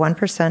adjustment of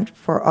 1%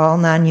 for all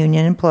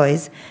non-union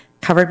employees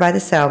covered by the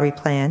salary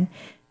plan.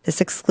 This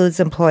excludes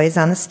employees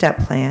on the STEP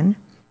plan.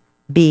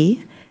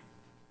 B,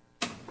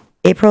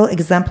 April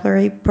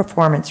exemplary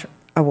performance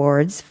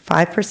awards,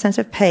 5%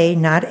 of pay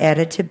not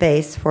added to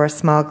base for a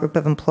small group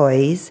of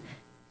employees.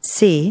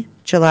 C,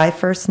 July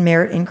 1st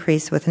merit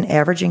increase with an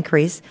average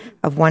increase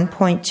of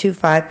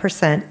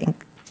 1.25%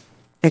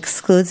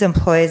 excludes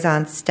employees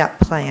on STEP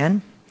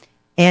plan.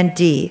 And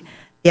D,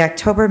 the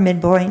October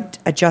midpoint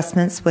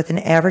adjustments with an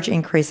average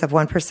increase of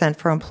 1%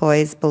 for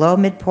employees below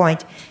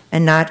midpoint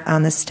and not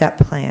on the STEP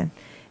plan.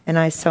 And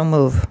I so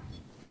move.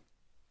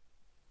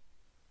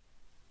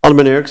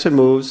 Alderman Erickson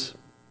moves.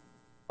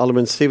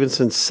 Alderman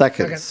Stevenson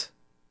seconds.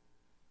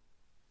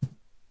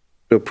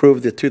 To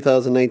approve the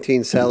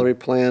 2019 salary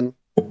plan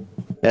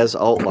as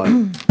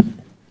outlined.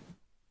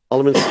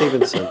 Alderman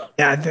Stevenson.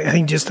 Yeah, I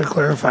think just to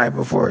clarify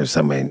before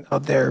somebody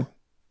out there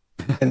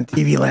in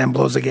TV land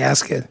blows a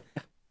gasket,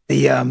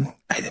 the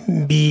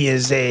item B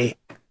is a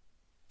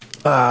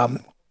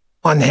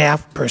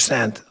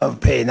 0.5% of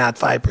pay, not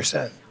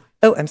 5%.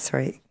 Oh, I'm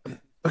sorry.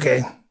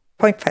 Okay.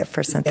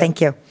 0.5%.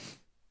 Thank you.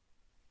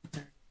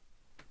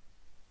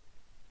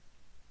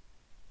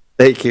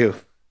 Thank you.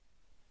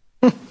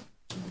 All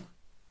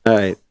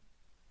right.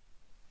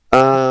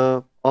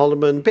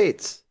 Alderman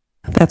Bates.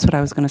 That's what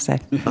I was going to say.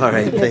 All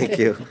right, thank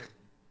you.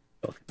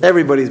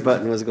 Everybody's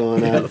button was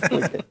going on.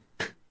 Okay.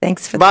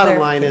 Thanks for the bottom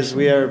line is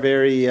we are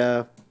very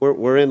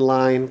we're in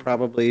line,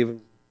 probably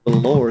even a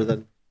little lower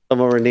than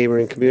some of our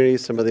neighboring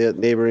communities, some of the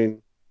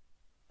neighboring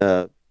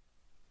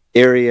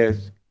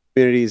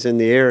communities in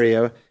the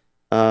area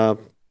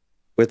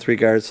with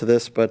regards to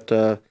this. But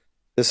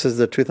this is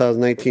the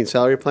 2019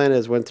 salary plan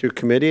as went through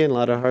committee, and a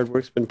lot of hard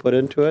work's been put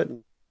into it.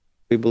 And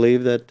we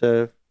believe that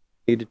we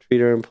need to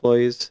treat our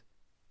employees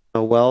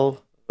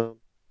well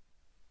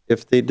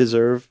if they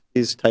deserve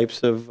these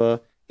types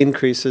of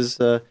increases.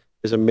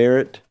 There's a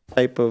merit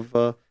type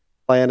of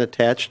plan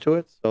attached to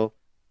it. So,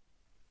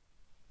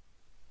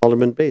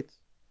 Alderman Bates.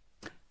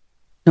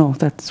 No,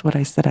 that's what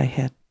I said I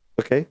had.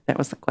 Okay. That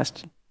was the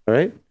question. All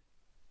right.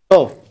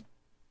 So,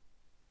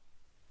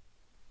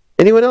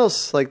 anyone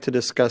else like to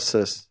discuss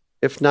this?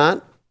 If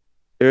not,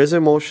 there is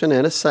a motion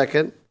and a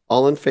second.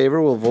 All in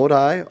favor will vote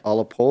aye. All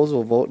opposed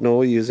will vote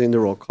no using the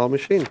roll call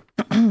machine.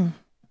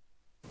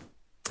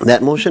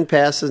 That motion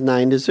passes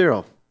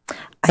 9-0.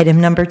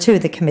 Item number 2,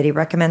 the committee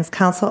recommends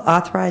council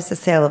authorize the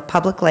sale of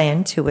public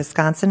land to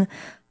Wisconsin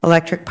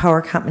Electric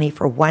Power Company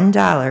for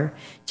 $1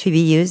 to be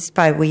used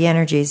by We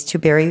Energies to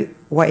bury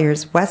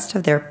wires west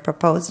of their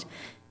proposed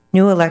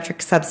new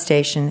electric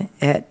substation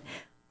at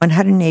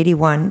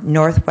 181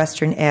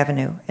 Northwestern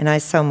Avenue. And I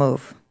so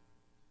move.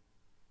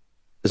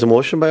 There's a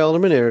motion by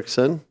Alderman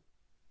Erickson,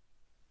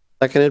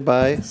 seconded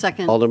by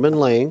Alderman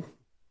Lang.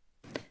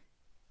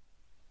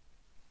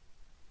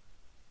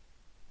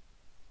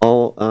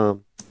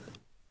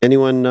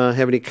 Anyone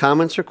have any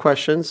comments or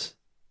questions?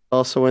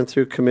 Also went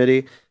through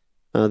committee.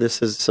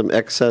 This is some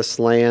excess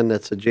land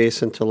that's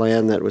adjacent to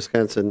land that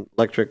Wisconsin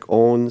Electric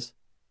owns.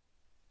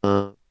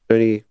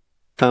 Any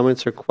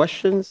comments or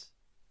questions?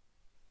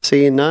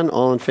 Seeing none,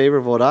 all in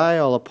favor vote aye.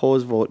 All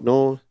opposed vote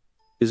no.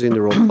 Using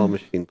the roll call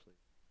machine, please.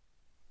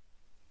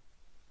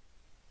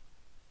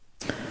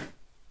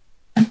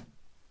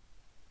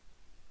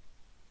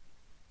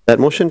 That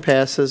motion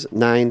passes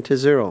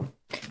 9-0.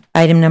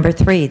 Item number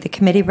 3, the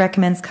committee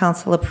recommends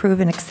council approve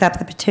and accept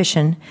the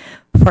petition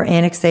for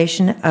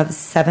annexation of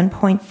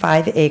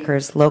 7.5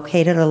 acres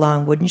located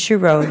along Wooden Shoe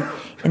Road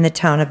in the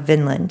town of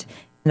Vinland.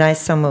 And I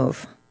so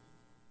move.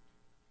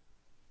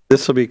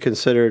 This will be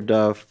considered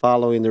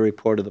following the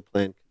report of the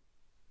plan.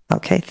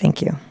 Okay,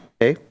 thank you.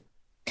 Okay.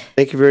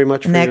 Thank you very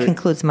much. And that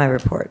concludes my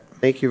report.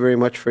 Thank you very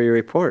much for your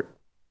report.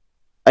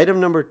 Item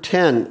number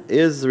 10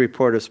 is the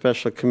report of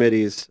special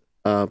committees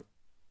and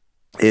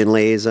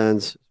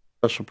liaisons,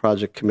 special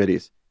project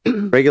committees.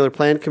 Regular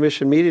Plan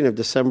Commission meeting of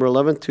December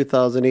 11th,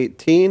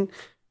 2018.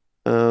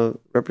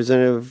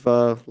 Representative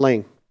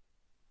Lang.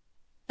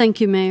 Thank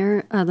you,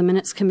 Mayor. The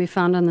minutes can be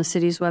found on the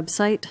city's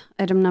website.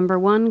 Item number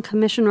 1,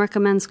 Commission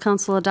recommends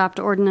Council adopt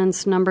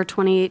ordinance number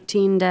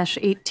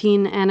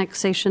 2018-18,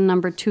 annexation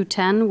number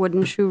 210,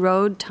 Wooden Shoe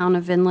Road, Town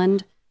of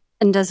Vinland,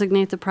 and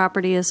designate the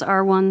property as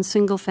R1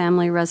 Single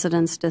Family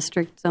Residence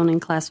District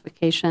zoning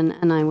classification,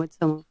 and I would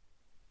so move.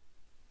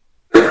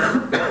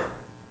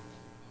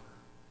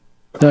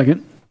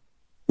 Second.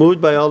 Moved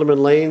by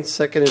Alderman Lane,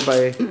 seconded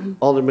by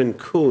Alderman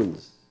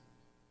Coons.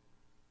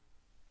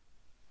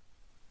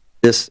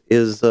 This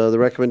is the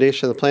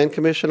recommendation of the Plan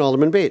Commission.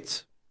 Alderman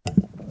Bates.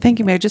 Thank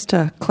you, Mayor. Just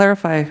to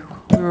clarify,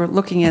 we were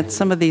looking at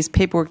some of these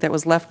paperwork that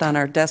was left on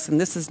our desk,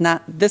 and this is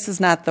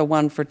not the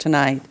one for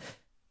tonight.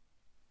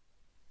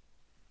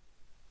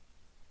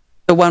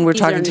 The one we're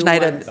talking tonight,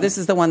 this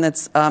is the one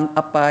that's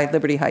up by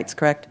Liberty Heights,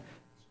 correct?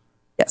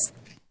 Yes.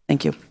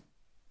 Thank you.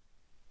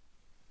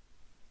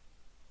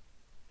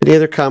 Any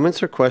other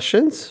comments or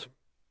questions?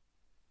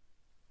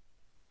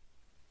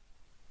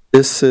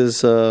 This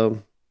is, I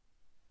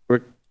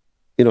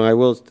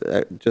will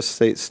just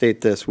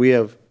state this. We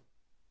have,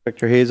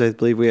 Director Hayes, I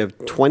believe we have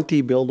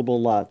 20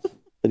 buildable lots in the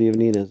city of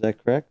Neenah. Is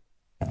that correct?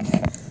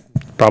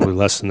 Probably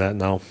less than that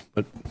now,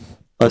 but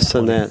less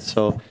than that.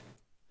 So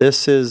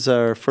this is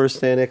our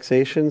first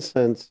annexation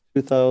since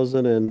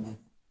 2000 and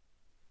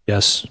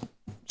yes,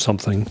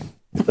 something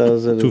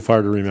 2000. Too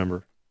far to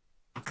remember.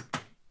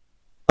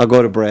 I'll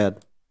go to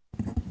Brad.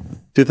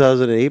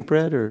 2008,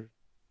 Brad, or?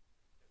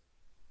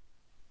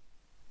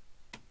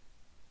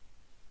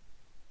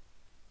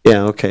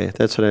 Yeah, okay.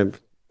 That's what I'm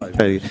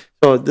trying to.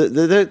 So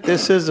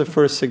this is the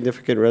first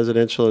significant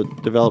residential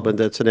development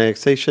that's an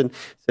annexation.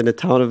 It's in the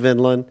town of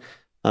Vinland.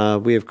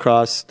 We have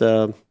crossed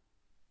Wooden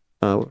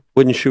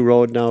Shoe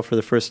Road now for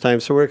the first time,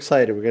 so we're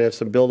excited. We're going to have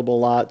some buildable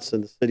lots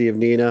in the city of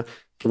Neenah,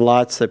 some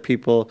lots that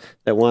people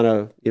that want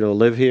to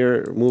live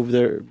here, move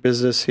their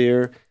business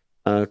here,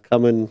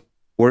 come and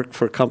work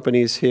for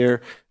companies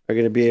here are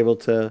going to be able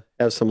to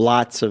have some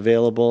lots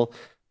available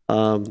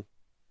in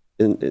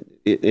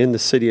the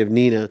city of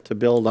Neenah to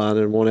build on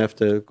and won't have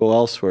to go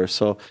elsewhere.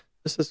 So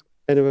this is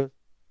kind of a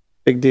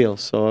big deal.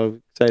 So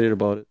I'm excited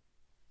about it.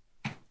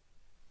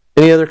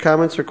 Any other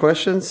comments or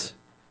questions?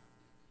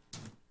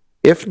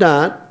 If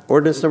not,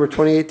 ordinance number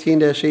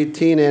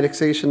 2018-18,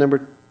 annexation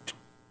number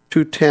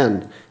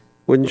 210,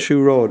 Wooden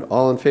Shoe Road.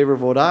 All in favor,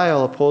 vote aye.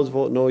 All opposed,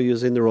 vote no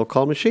using the roll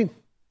call machine.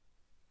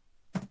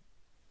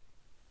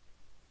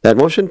 That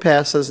motion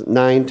passes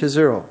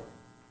 9-0.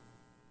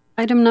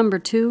 Item number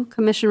 2,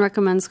 Commission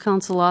recommends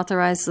Council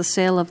authorize the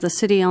sale of the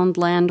city-owned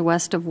land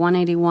west of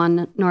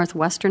 181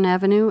 Northwestern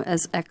Avenue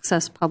as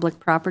excess public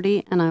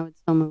property, and I would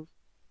so move.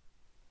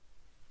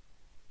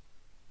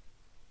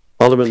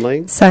 Alderman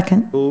Lane?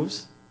 Second.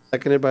 Moves.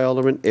 Seconded by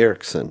Alderman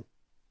Erickson.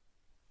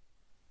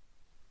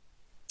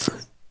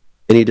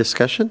 Any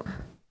discussion?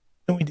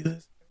 Didn't we do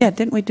this? Yeah,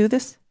 didn't we do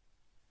this?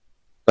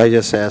 I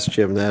just asked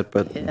Jim that,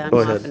 but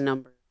go ahead.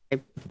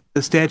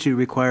 The statute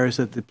requires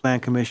that the Plan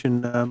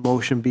Commission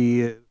motion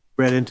be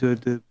read into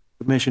the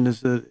commission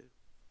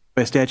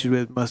by statute.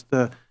 It must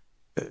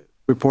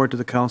report to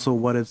the council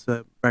what its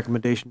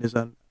recommendation is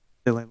on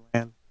selling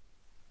land.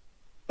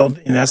 So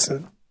in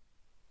essence,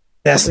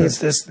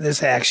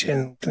 this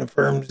action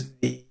confirms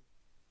the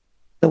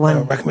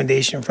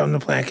recommendation from the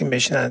Plan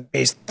Commission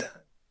based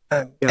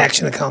on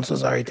action the council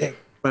has already taken.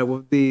 Right.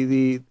 Well,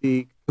 the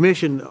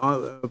commission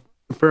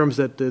confirms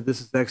that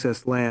this is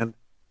excess land.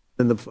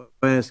 Then the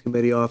Finance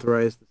Committee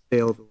authorized the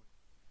sale of the land.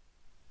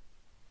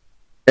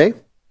 Okay.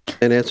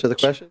 And answer the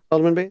question,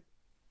 Alderman Bates?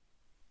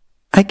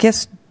 I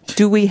guess,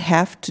 do we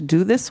have to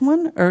do this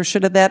one? Or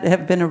should that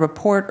have been a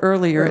report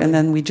earlier and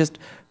then we just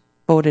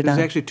voted on it?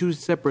 There's actually two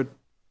separate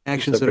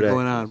actions that are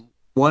going on.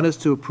 One is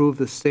to approve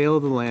the sale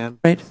of the land.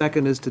 Right.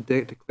 Second is to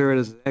declare it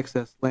as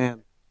excess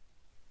land.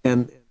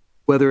 And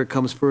whether it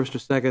comes first or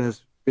second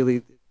is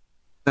really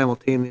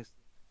simultaneous.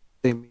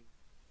 Same meaning.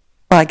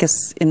 Well, I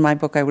guess in my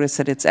book I would have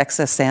said it's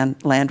excess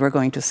land. We're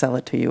going to sell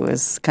it to you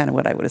is kind of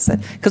what I would have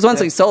said. Because once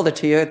we sold it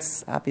to you,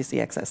 it's obviously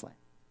excess land.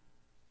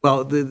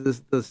 Well,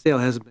 the sale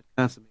hasn't been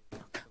consummated.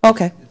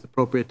 Okay. It's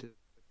appropriate to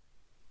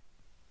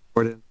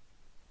report it.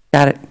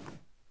 Got it.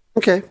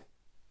 Okay.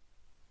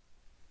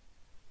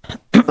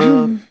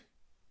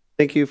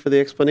 Thank you for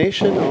the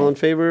explanation. All in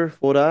favor,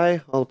 vote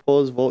aye. All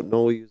opposed, vote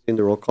no using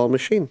the roll call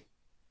machine.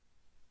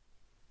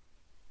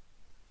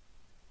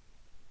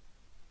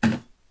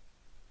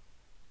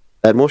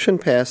 That motion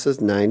passes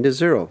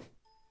 9-0.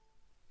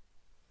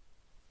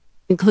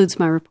 Concludes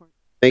my report.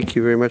 Thank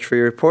you very much for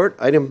your report.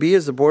 Item B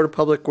is the Board of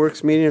Public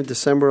Works meeting of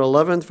December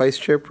 11th. Vice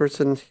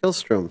Chairperson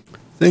Hillstrom.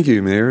 Thank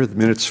you, Mayor. The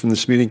minutes from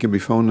this meeting can be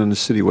found on the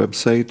city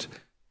website.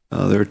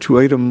 There are two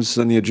items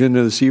on the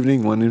agenda this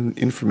evening, one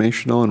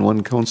informational and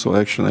one council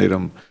action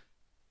item.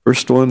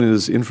 First one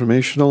is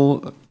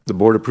informational. The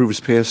board approves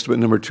pay estimate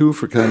number 2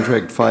 for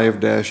contract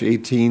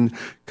 5-18,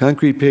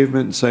 concrete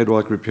pavement and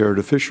sidewalk repair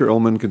to Fisher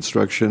Ullman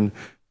Construction,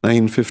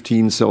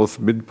 915 South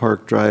Mid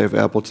Park Drive,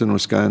 Appleton,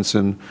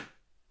 Wisconsin,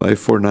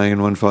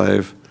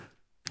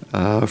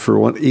 54915,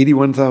 for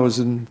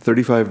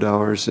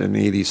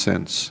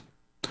 $81,035.80.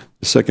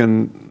 The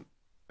second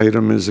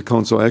item is a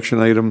council action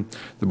item.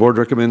 The board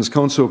recommends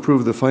council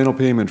approve the final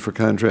payment for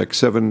contract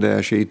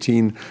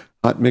 7-18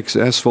 hot mix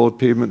asphalt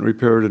pavement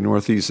repair to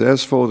Northeast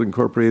Asphalt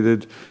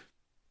Incorporated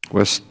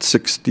West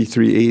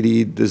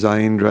 6380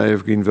 Design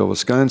Drive, Greenville,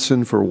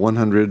 Wisconsin for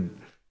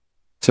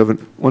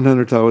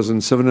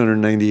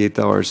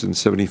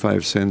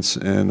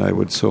 $100,798.75, and I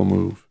would so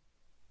move.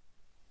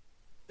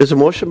 There's a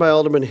motion by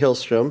Alderman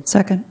Hillstrom.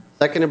 Second.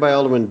 Seconded by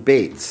Alderman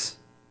Bates.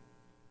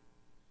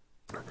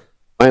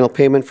 Final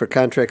payment for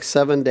contract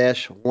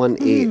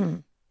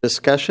 7-18.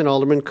 Discussion,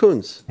 Alderman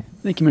Coons.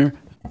 Thank you, Mayor.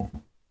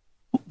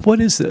 What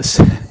is this?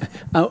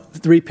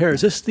 The repair,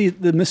 is this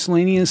the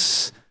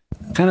miscellaneous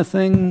kind of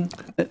thing?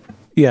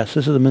 Yes,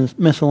 this is a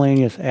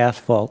miscellaneous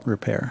asphalt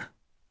repair.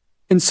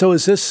 And so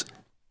is this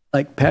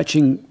like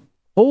patching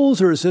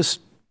holes, or is this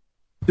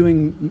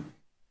doing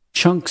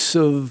chunks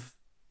of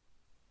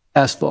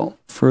asphalt?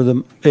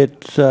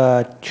 It's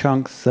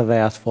chunks of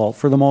asphalt.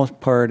 For the most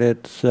part,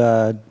 it's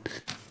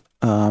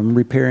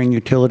repairing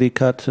utility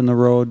cuts in the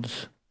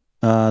roads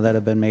that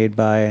have been made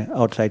by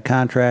outside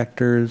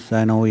contractors.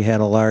 I know we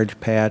had a large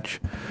patch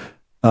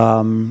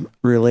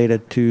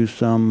related to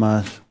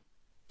some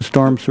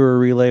storm sewer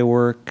relay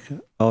work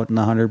out in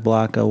the 100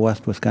 block of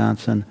West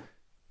Wisconsin.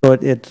 So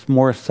it's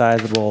more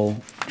sizable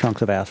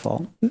chunks of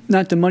asphalt.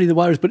 Not to muddy the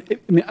waters, but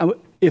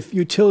if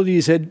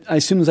utilities had, I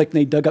assume it's like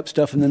they dug up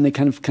stuff and then they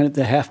kind of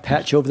the half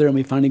patch over there and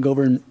we finally go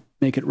over and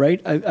make it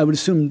right. I would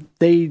assume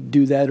they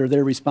do that, or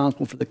they're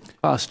responsible for the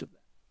cost of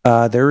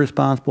that. They're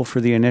responsible for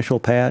the initial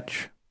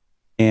patch,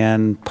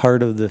 and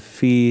part of the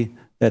fee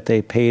that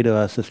they pay to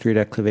us, the street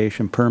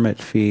excavation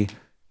permit fee,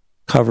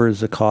 covers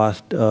the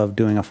cost of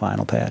doing a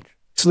final patch.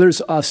 So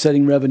there's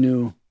offsetting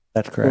revenue.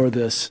 That's correct. For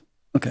this.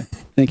 Okay,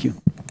 thank you.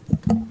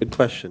 Good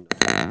question.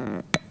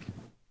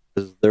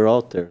 Because they're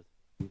out there.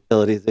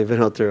 Utilities, they've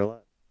been out there a lot.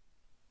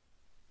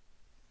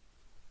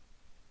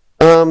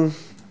 So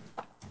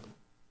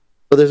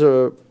there's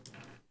a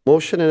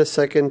motion and a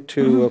second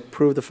to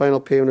approve the final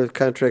payment of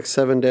contract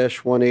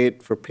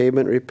 7-18 for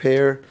pavement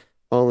repair.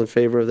 All in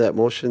favor of that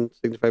motion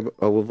signify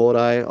will vote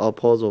aye. All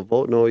opposed will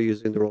vote no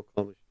using the roll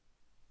call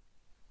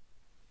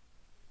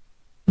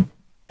machine.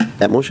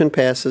 That motion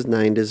passes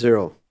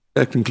 9-0.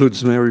 That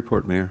concludes my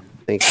report, Mayor.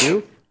 Thank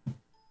you.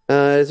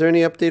 Is there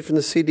any update from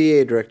the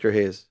CDA, Director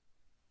Hayes?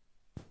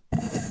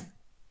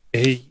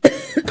 A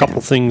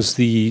couple things.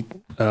 The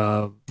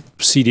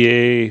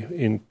CDA,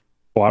 in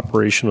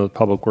cooperation with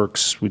Public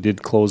Works, we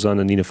did close on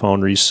the Neenah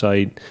Foundry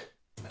site,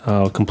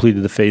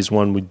 completed the phase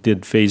 1. We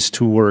did phase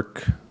 2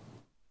 work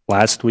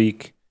last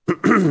week.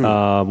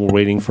 We're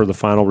waiting for the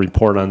final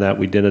report on that.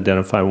 We did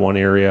identify one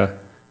area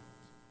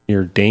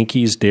near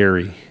Danke's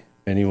Dairy.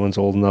 Anyone's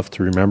old enough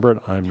to remember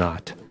it? I'm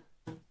not.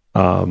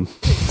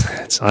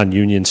 It's on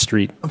Union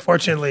Street.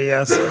 Unfortunately,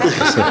 yes.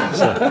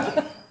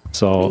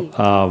 So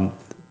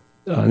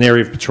an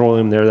area of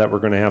petroleum there that we're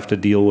going to have to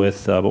deal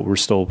with, but we're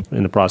still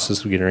in the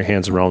process of getting our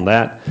hands around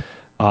that.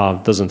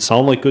 Doesn't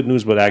sound like good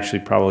news, but actually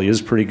probably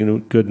is pretty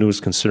good news,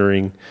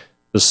 considering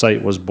the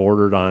site was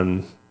bordered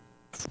on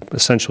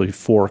essentially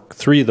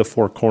 3 of the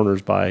 4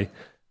 corners by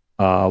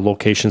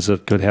locations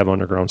that could have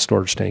underground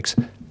storage tanks.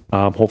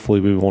 Hopefully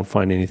we won't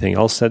find anything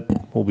else that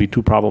will be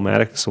too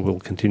problematic, so we'll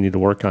continue to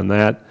work on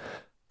that.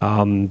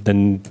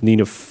 Then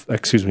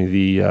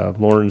the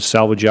Lawrence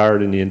Salvage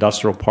Yard in the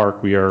Industrial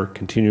Park, we are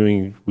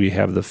continuing. We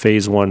have the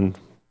phase 1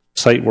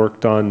 site work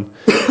done,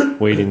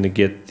 waiting to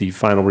get the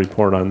final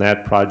report on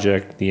that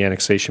project. The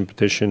annexation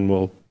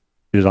petition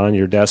is on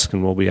your desk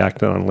and will be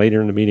acted on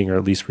later in the meeting, or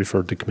at least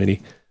referred to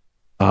committee.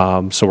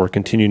 So we're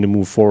continuing to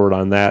move forward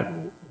on that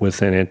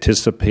with an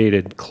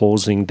anticipated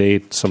closing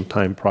date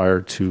sometime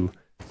prior to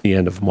the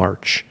end of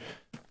March.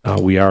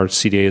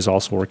 CDA is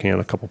also working on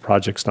a couple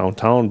projects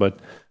downtown, but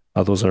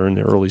those are in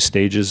the early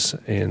stages,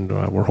 and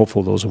we're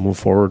hopeful those will move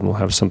forward and we'll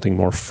have something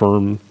more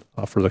firm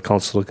for the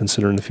council to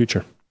consider in the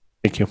future.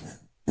 Thank you.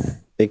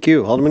 Thank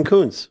you. Alderman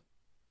Coons.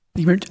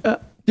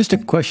 Just a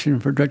question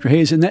for Director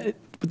Hayes. And that,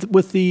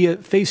 with the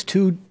phase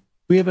 2, do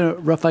we have a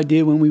rough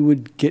idea when we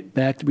would get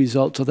back the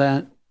results of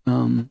that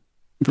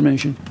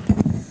information?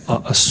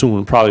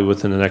 Soon, probably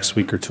within the next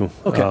week or two.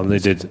 Okay. They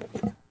did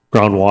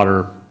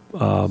groundwater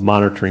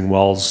monitoring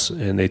wells,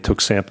 and they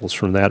took samples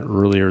from that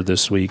earlier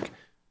this week.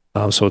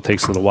 So it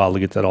takes a little while to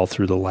get that all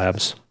through the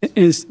labs.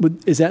 Is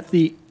that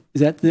the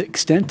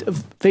extent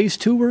of phase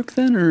 2 work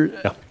then, or?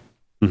 Yeah.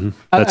 Mm-hmm.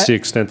 That's the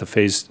extent of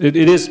phase. It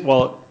is,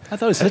 well. I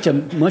thought it was such a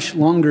much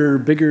longer,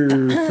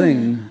 bigger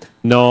thing.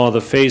 No,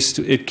 the phase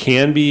 2, it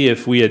can be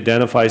if we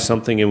identify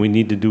something and we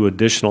need to do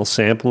additional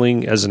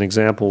sampling. As an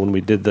example,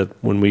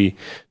 when we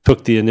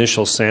took the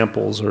initial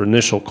samples or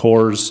initial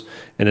cores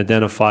and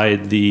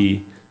identified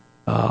the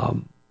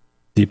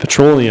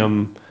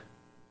petroleum,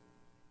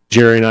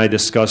 Jerry and I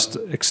discussed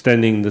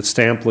extending the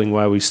sampling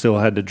while we still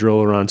had the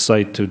driller on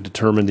site to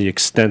determine the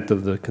extent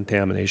of the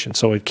contamination.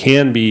 So it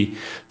can be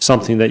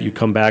something that you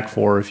come back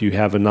for if you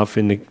have enough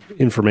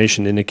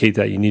information to indicate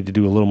that you need to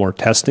do a little more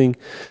testing.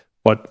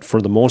 But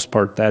for the most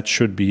part, that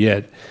should be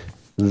it.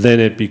 Then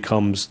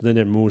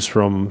it moves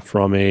from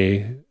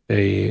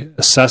a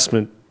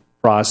assessment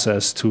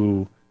process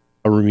to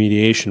a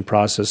remediation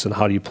process, and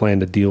how do you plan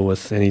to deal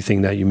with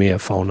anything that you may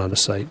have found on the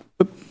site.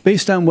 But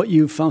based on what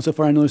you've found so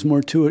far, I know there's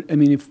more to it. I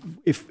mean,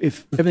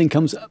 if everything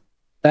comes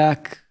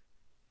back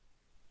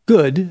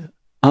good.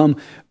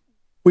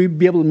 We'd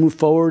be able to move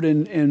forward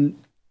and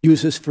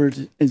use this for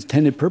its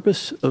intended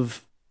purpose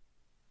of.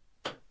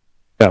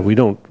 Yeah, we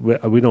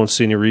don't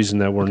see any reason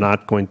that we're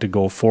not going to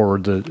go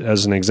forward.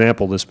 As an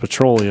example, this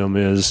petroleum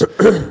is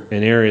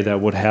an area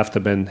that would have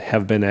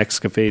been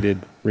excavated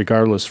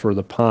regardless for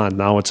the pond.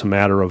 Now it's a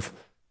matter of,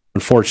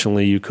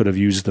 unfortunately, you could have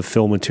used the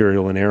fill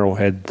material in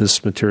Arrowhead.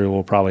 This material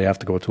will probably have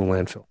to go to a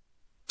landfill.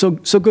 So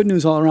good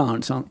news all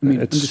around. So, I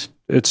mean,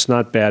 it's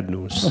not bad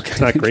news. Okay.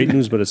 It's not great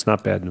news, but it's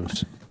not bad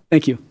news.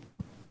 Thank you.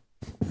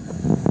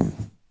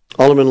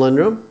 Alderman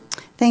Lundrum.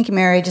 Thank you,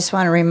 Mayor. I just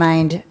want to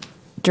remind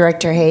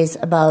Director Hayes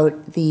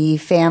about the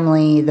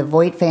family, the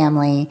Voigt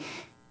family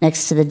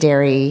next to the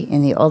dairy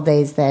in the old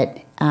days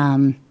that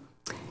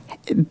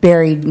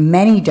buried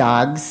many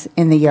dogs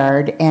in the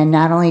yard. And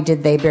not only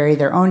did they bury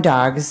their own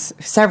dogs,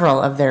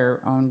 several of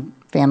their own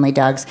family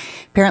dogs,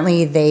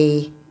 apparently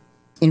they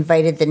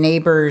invited the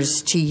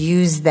neighbors to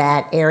use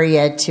that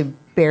area to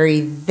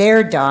bury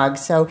their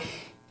dogs. So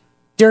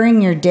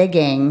during your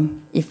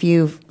digging, if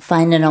you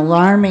find an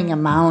alarming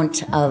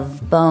amount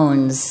of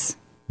bones,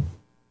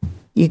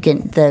 you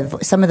can.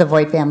 Some of the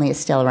Voigt family is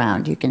still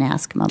around. You can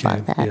ask them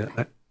about that.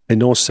 Yeah, I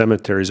know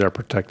cemeteries are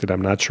protected.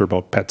 I'm not sure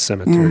about pet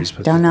cemeteries.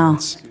 But don't know.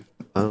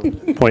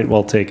 Point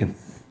well taken.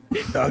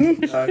 Never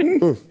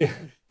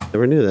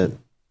knew that.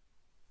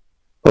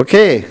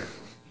 Okay.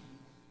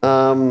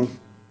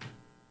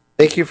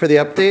 Thank you for the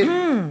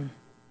update.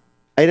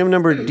 Item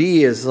number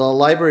D is the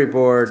Library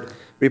Board.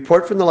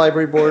 Report from the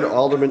Library Board,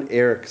 Alderman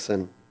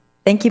Erickson.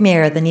 Thank you,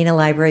 Mayor. The Neenah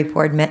Library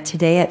Board met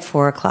today at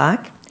 4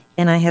 o'clock,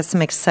 and I have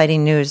some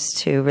exciting news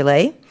to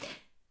relay.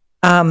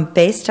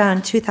 Based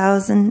on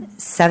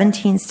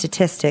 2017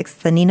 statistics,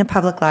 the Neenah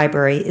Public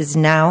Library is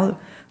now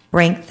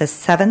ranked the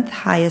 7th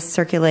highest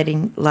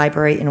circulating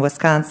library in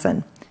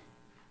Wisconsin.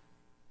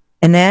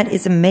 And that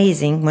is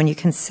amazing when you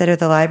consider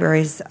the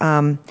libraries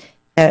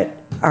that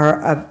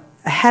are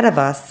ahead of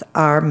us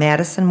are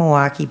Madison,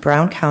 Milwaukee,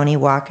 Brown County,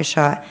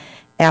 Waukesha,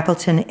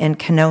 Appleton, and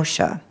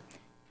Kenosha.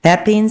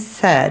 That being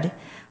said,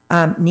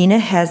 Neenah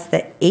has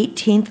the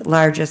 18th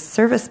largest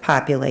service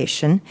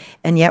population,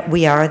 and yet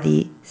we are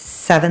the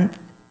 7th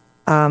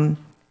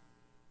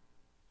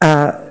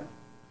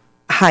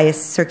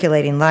highest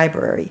circulating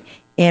library.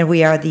 And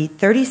we are the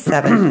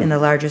 37th in the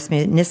largest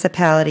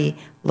municipality,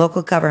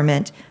 local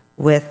government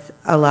with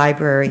a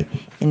library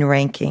in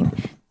ranking.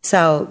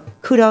 So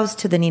kudos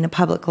to the Neenah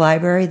Public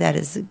Library. That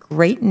is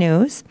great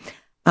news.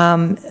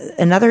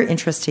 Another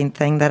interesting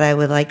thing that I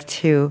would like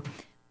to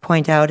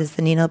point out is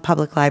the Neenah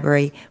Public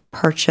Library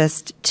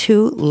purchased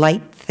 2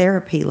 light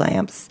therapy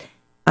lamps,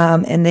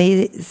 and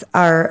these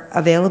are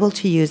available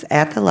to use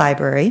at the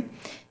library,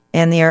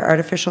 and they are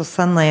artificial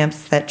sun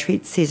lamps that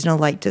treat seasonal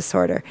light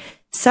disorder.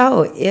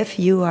 So if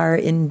you are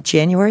in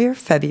January or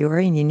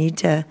February and you need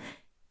to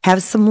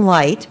have some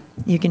light,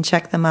 you can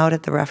check them out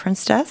at the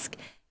reference desk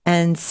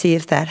and see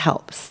if that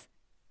helps.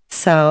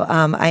 So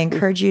I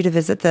encourage you to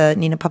visit the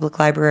Neenah Public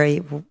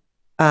Library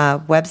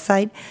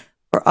website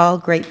for all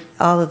of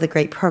the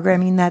great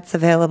programming that's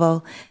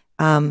available.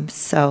 And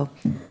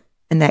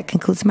that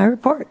concludes my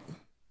report.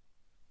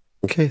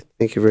 Okay,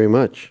 thank you very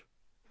much.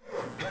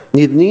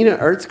 The Neenah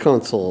Arts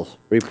Council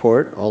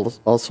report,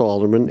 also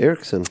Alderman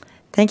Erickson.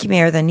 Thank you,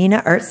 Mayor. The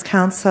Neenah Arts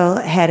Council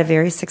had a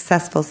very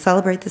successful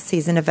Celebrate the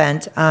Season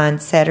event on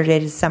Saturday,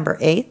 December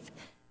 8th.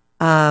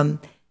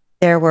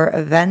 There were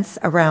events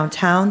around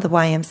town, the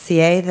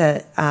YMCA,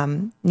 the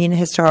Neenah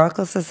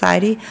Historical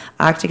Society,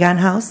 Octagon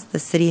House, the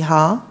City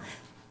Hall,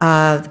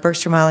 the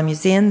Berkshire Mile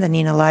Museum, the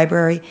Neenah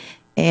Library,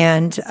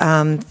 and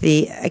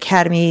the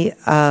Academy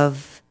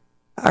of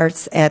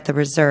Arts at the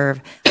Reserve.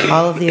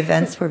 All of the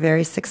events were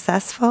very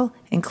successful,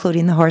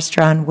 including the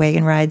horse-drawn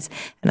wagon rides,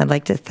 and I'd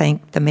like to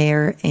thank the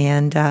mayor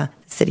and the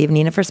city of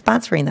Neenah for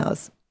sponsoring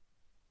those.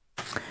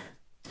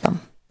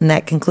 And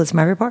that concludes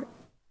my report.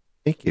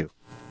 Thank you.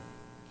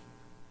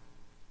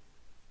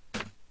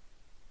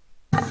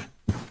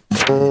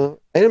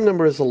 Item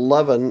number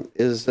 11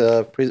 is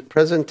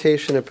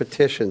presentation of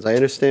petitions. I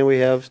understand we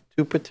have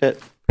 2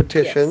 petitions.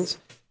 Yes.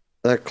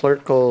 The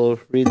clerk will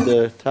read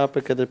the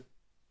topic of the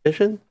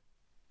petition.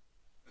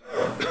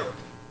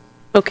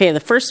 Okay, the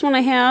first one I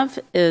have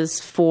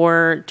is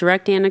for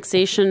direct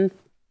annexation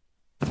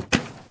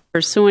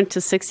pursuant to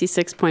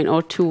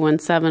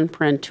 66.0217,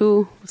 Paren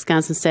 2,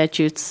 Wisconsin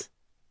statutes.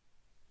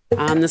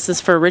 This is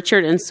for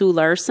Richard and Sue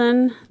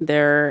Larson,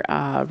 their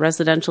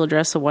residential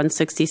address of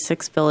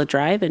 166 Villa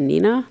Drive in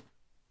Neenah.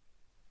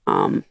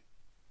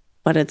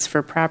 But it's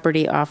for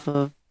property off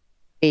of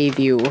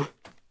Bayview,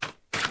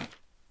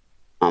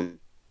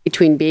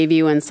 between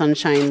Bayview and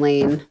Sunshine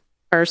Lane.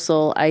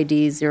 Parcel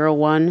ID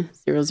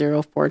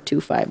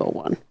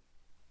 0100425501.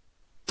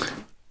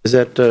 Does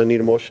that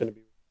need a motion to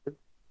be referred?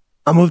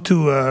 I'll move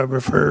to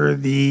refer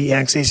the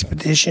annexation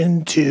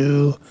petition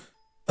to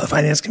the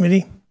Finance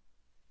Committee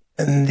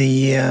and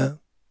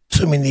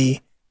assuming the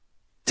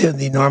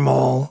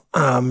normal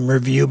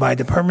review by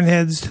department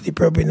heads to the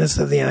appropriateness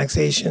of the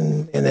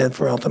annexation, and then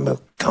for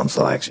ultimate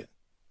council action.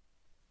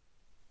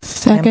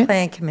 Second. And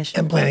Planning Commission.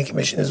 And Planning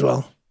Commission as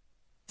well.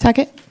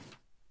 Second.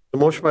 The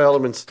motion by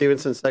Alderman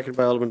Stevenson, second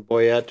by Alderman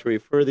Boyette, to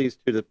refer these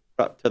to the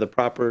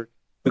proper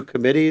two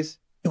committees.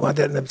 You want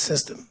that in the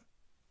system?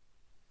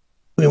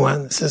 We want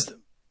it in the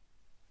system.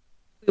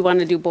 We want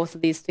to do both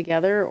of these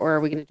together, or are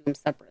we going to do them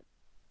separate?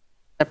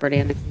 Separate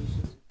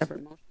annexations,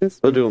 separate motions?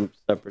 We'll do them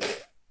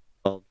separate.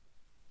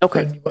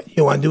 Okay.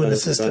 You want to do it in the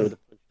system?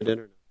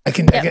 I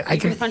can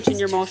punch in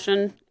your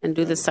motion and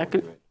do the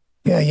second.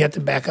 Yeah, you have to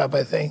back up,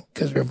 I think,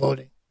 because we're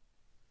voting.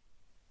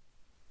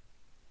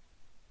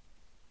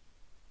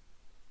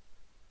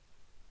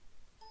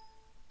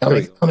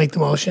 I'll make the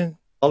motion.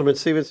 Alderman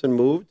Stevenson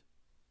moved.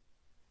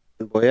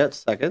 And Boyette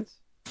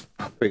seconds.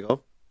 There we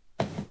go.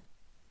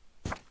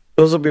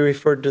 Those will be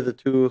referred to the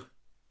two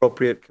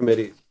appropriate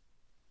committees.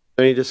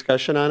 Any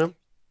discussion on them?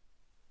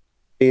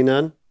 Seeing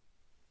none?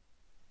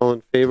 All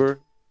in favor?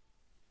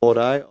 Vote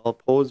aye. All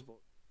opposed? Vote.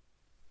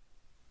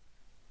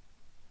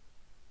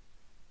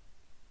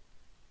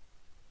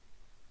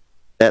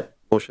 That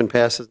motion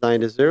passes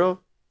 9-0.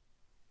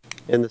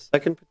 And the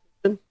second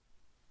petition?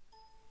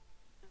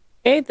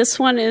 Okay, this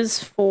one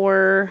is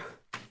for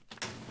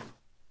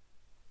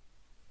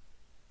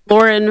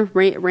Lauren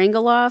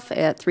Rangeloff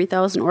at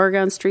 3000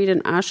 Oregon Street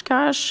in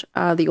Oshkosh,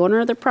 the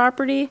owner of the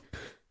property.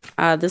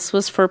 This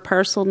was for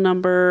parcel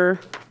number,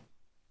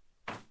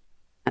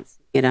 let's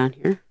get on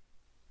here.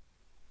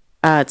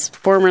 It's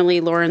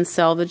formerly Lauren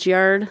Salvage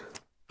Yard.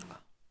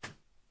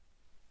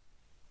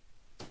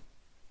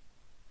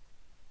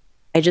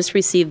 I just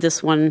received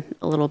this one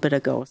a little bit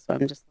ago, so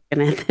I'm just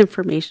looking at the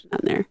information on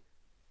there.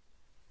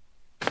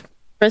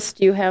 Chris,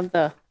 do you have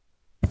the...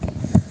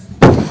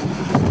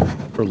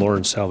 For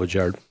Lauren Salvage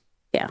Yard.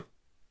 Yeah.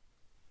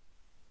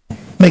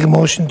 Make a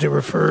motion to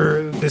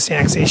refer this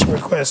annexation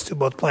request to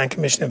both Plan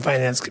Commission and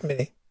Finance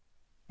Committee.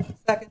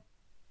 Second.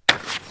 All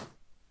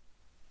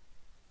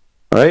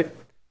right.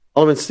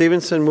 Alderman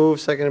Stevenson moved,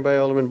 seconded by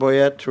Alderman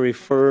Boyette, to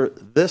refer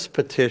this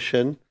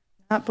petition.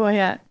 Not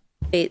Boyette.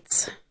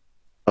 Bates.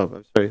 Oh,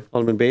 I'm sorry,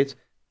 Alderman Bates.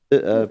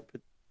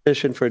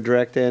 Petition for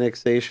direct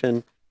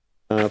annexation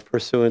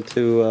pursuant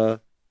to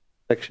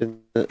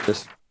section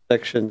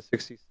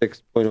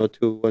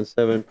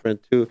 66.0217,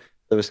 parent 2,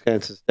 the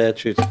Wisconsin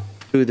statutes,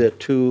 to the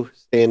two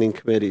standing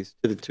committees,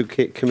 to the two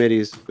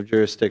committees of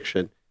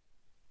jurisdiction,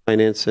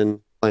 finance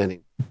and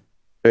planning. Are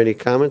there any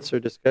comments or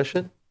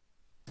discussion?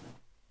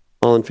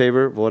 All in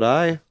favor, vote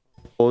aye.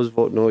 Opposed,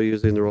 vote no,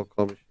 using the roll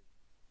call machine.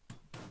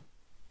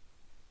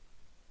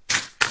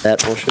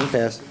 That motion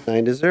passes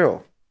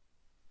 9-0.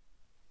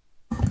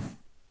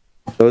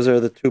 Those are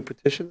the two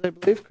petitions, I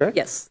believe, correct?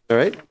 Yes. All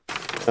right.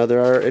 Now, there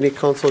are any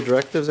council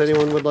directives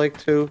anyone would like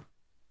to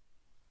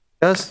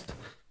discuss?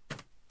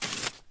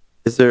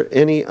 Is there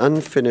any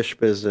unfinished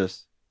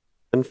business?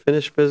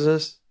 Unfinished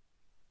business?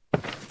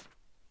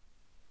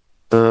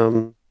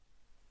 Any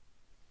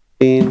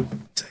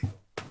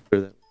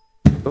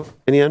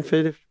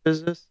unfinished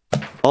business?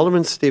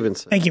 Alderman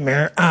Stevenson. Thank you,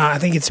 Mayor. I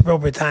think it's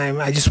appropriate time.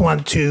 I just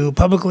want to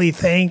publicly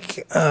thank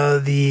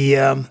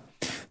the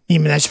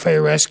Neenah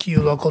Fire Rescue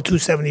Local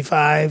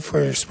 275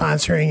 for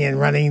sponsoring and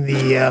running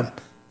the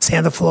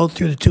Santa float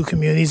through the two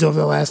communities over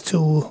the last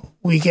 2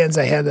 weekends.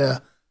 I had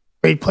a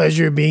great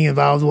pleasure of being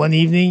involved one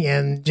evening,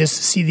 and just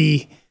to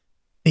see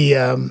the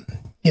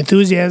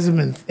enthusiasm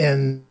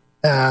and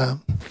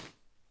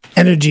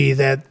energy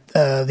that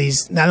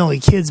these not only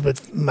kids but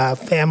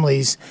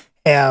families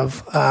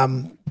have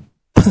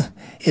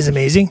is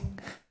amazing,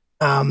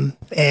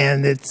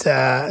 and it's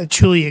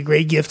truly a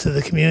great gift to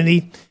the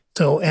community.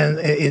 So, and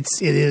it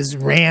is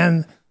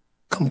ran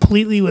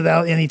completely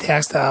without any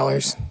tax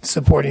dollars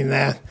supporting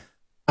that.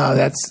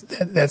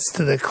 That's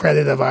to the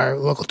credit of our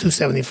local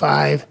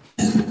 275.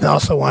 I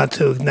also want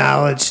to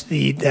acknowledge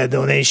the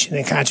donation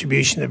and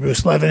contribution to Bruce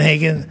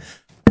Levenhagen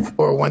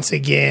for, once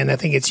again, I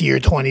think it's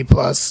year 20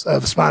 plus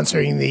of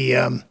sponsoring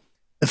the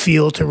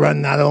field to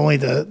run not only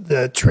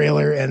the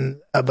trailer and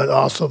but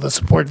also the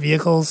support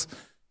vehicles.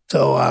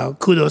 So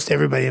kudos to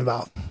everybody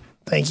involved.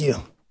 Thank you.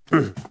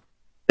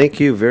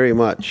 Thank you very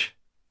much.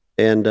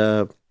 And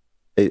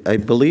I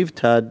believe,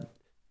 Todd,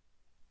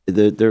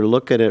 they're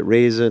looking at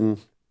raising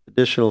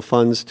additional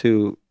funds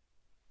for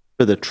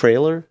the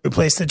trailer.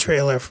 Replace the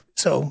trailer.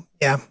 So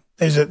yeah,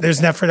 there's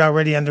an effort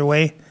already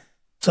underway.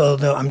 So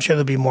I'm sure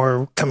there'll be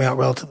more coming out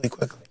relatively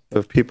quickly.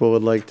 If people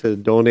would like to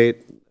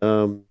donate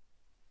to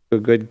a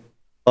good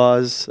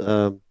cause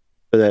for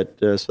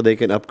that, so they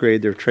can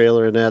upgrade their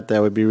trailer and that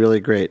would be really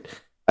great.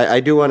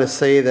 I do want to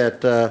say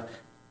that,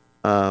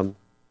 along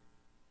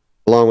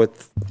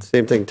with the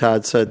same thing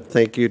Todd said,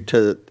 thank you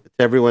to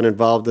everyone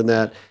involved in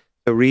that.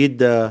 To read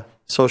the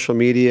social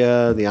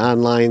media, the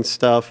online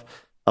stuff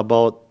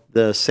about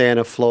the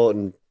Santa float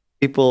and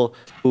people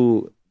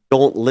who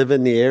don't live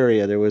in the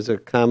area. There was a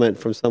comment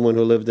from someone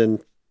who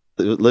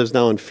lives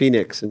now in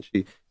Phoenix, and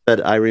she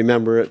said, "I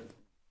remember it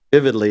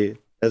vividly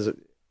as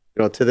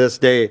to this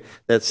day,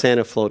 that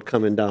Santa float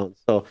coming down."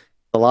 So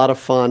it's a lot of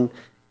fun,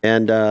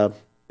 and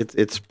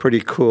it's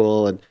pretty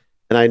cool. And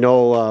I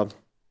know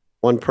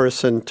one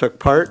person took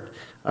part.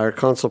 Our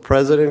council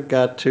president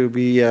got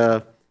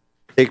to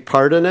take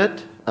part in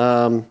it.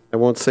 I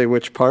won't say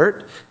which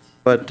part,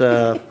 but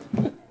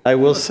I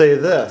will say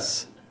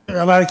this. There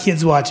are a lot of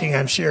kids watching,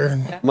 I'm sure.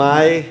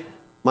 My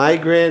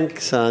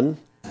grandson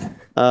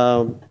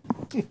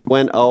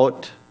went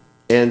out,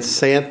 and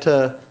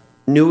Santa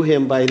knew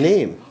him by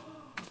name.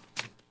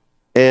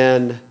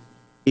 And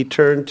he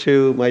turned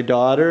to my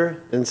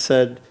daughter and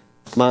said,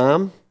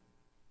 "Mom,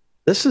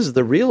 this is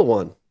the real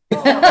one."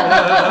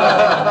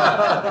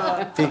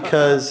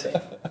 Because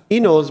he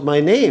knows my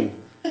name.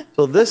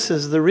 So this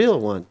is the real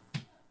one.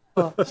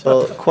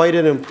 So quite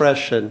an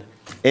impression.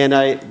 And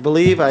I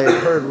believe I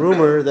heard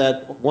rumor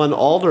that one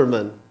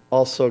alderman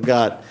also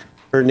got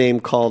her name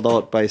called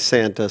out by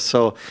Santa.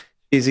 So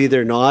she's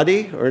either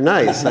naughty or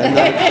nice. I'm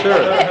not sure.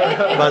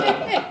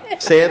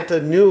 But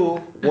Santa knew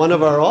one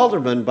of our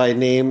aldermen by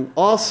name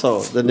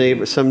also.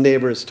 Some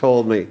neighbors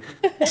told me.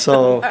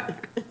 So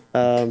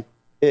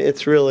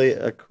it's really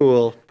a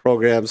cool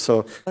program.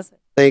 So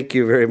thank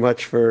you very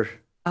much for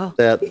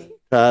that,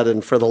 Todd,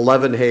 and for the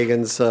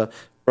Levenhagens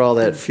for all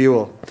that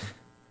fuel.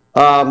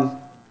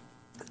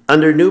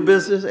 Under new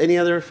business, any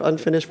other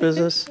unfinished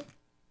business?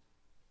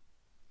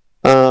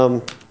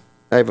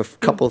 I have a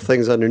couple of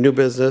things under new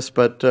business,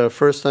 but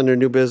first under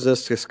new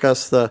business,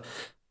 discuss the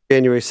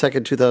January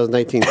 2nd,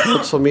 2019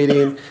 council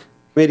meeting.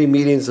 Committee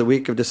meetings the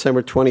week of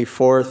December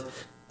 24th.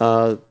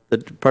 The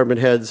department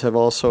heads have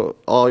also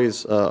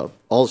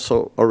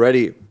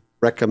already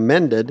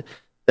recommended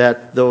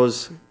that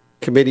those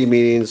committee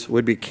meetings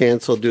would be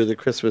canceled due to the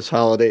Christmas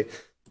holiday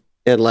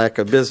and lack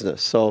of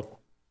business. So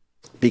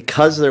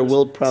because there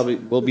will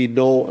be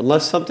no,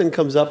 unless something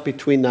comes up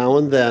between now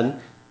and then,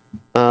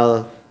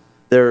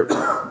 there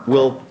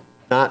will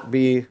not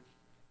be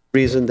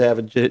reason to have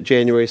a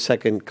January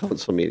 2nd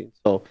council meeting.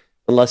 So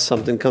unless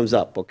something comes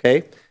up,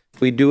 okay?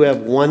 We do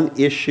have one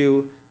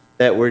issue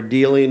that we're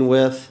dealing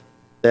with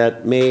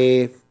that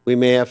we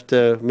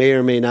may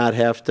or may not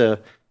have to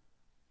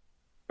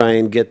try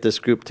and get this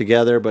group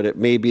together, but it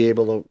may be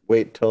able to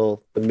wait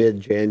till the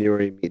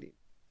mid-January meeting.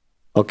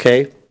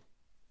 Okay?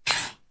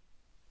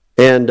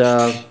 And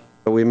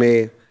we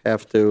may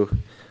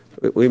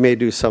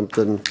do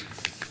something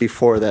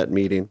before that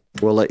meeting.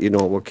 We'll let you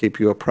know. We'll keep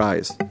you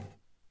apprised.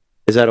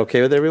 Is that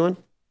okay with everyone?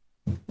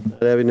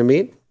 Not having to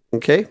meet?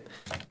 Okay.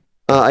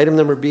 Item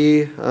number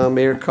B,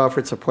 Mayor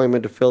Crawford's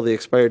appointment to fill the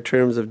expired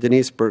terms of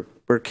Denise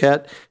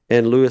Burkett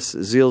and Louis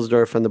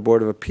Zielsdorf on the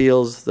Board of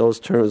Appeals. Those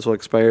terms will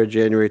expire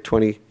January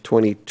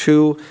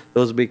 2022.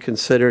 Those will be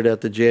considered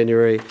at the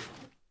January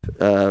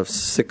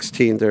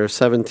 16th or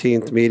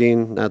 17th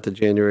meeting, not the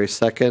January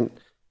 2nd.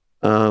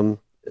 And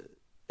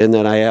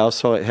then I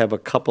also have a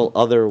couple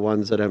other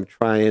ones that I'm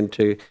trying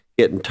to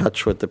get in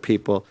touch with the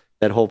people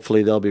that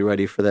hopefully they'll be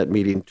ready for that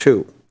meeting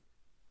too.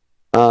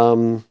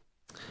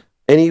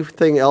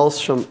 Anything else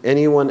from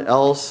anyone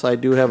else? I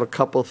do have a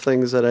couple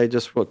things that I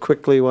just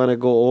quickly want to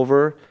go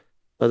over.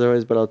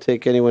 Otherwise, but I'll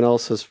take anyone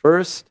else's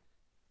first.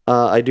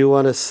 I do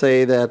want to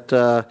say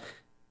that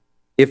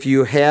if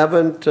you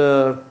haven't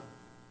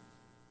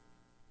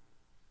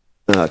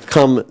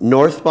come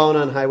northbound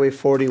on Highway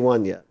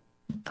 41 yet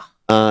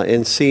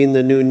and seen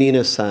the new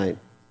Neenah sign,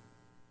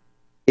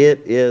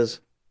 it is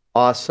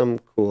awesome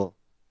cool.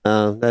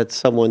 That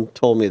someone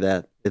told me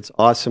that. It's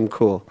awesome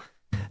cool.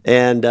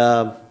 And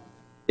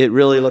it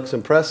really looks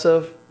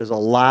impressive. There's a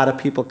lot of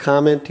people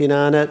commenting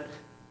on it.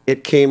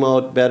 It came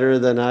out better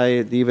than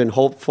I even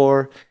hoped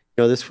for.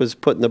 You know, this was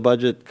put in the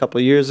budget a couple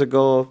of years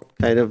ago,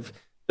 kind of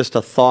just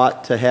a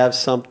thought to have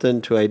something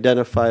to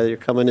identify that you're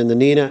coming in the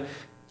Neenah.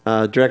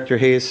 Director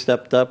Hayes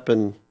stepped up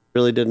and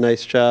really did a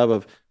nice job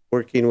of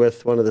working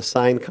with one of the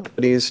sign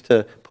companies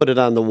to put it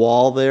on the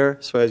wall there.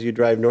 So as you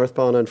drive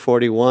northbound on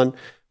 41,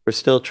 we're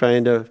still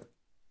trying to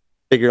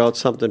figure out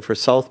something for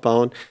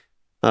southbound.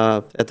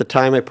 At the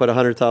time, I put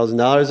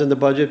 $100,000 in the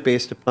budget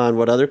based upon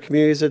what other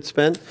communities had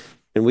spent,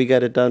 and we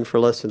got it done for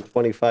less than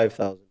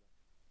 $25,000.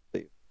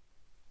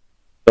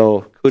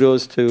 So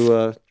kudos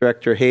to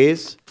Director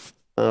Hayes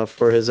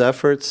for his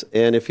efforts.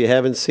 And if you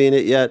haven't seen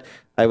it yet,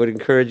 I would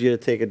encourage you to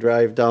take a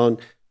drive down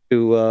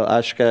to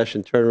Oshkosh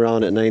and turn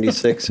around at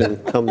 96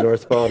 and come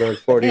northbound on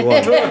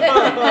 41.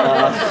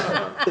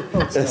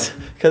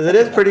 Because it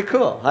is pretty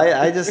cool.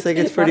 I just think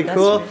it's pretty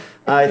cool.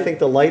 I think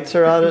the lights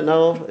are on it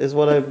now, is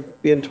what I'm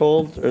being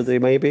told, or they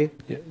may be.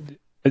 Yeah,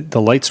 the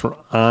lights were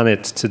on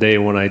it today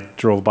when I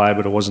drove by,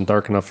 but it wasn't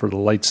dark enough for the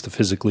lights to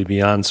physically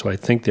be on, so I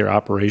think they're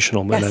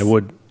operational. Yes. And I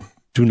would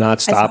do not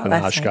stop in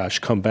Oshkosh,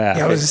 come back.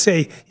 Yeah, I was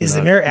going to say, is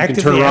the mayor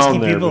actively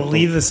asking people to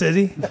leave the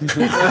city?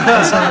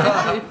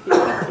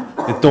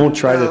 Don't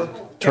try to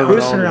turn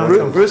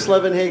around. Bruce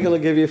Levenhagen will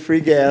give you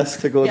free gas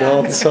to go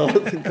down south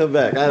and come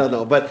back. I don't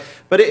know. But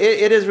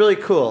it is really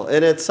cool,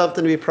 and it's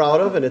something to be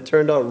proud of, and it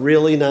turned out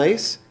really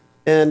nice.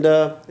 And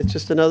it's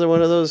just another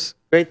one of those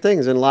great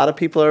things, and a lot of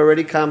people are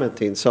already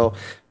commenting. So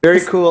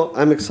very cool.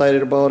 I'm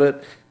excited about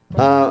it.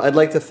 I'd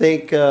like to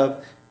thank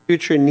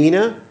future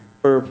Neenah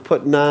for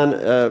putting on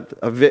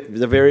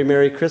the Very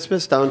Merry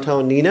Christmas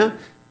downtown Neenah.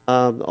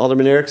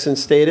 Alderman Erickson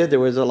stated there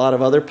was a lot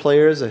of other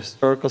players, the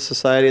Historical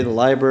Society, the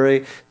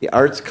Library, the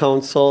Arts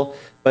Council,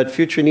 but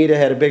future Neenah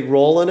had a big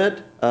role in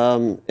it,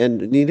 and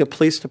Neenah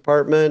Police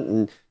Department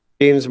and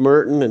James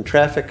Merton and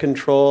traffic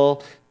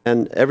control,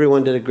 and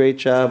everyone did a great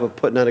job of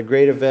putting on a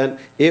great event.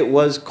 It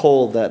was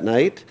cold that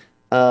night,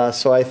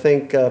 so I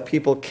think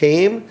people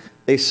came,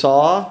 they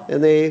saw,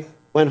 and they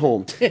went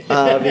home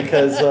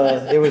because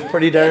it was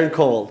pretty darn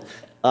cold.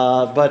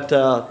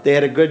 But they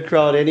had a good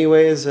crowd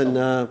anyways,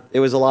 and it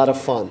was a lot of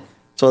fun.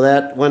 So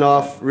that went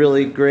off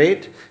really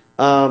great.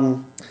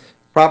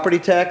 Property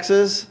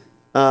taxes,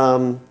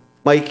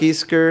 Mike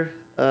Easker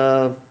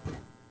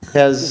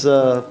has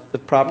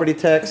the property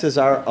taxes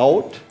are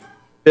out.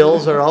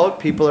 Bills are out.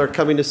 People are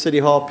coming to City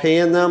Hall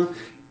paying them.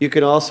 You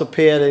can also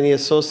pay at any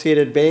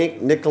Associated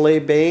Bank, Nicolay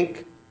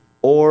Bank,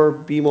 or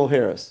BMO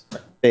Harris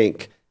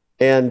Bank.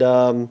 And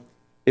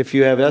if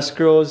you have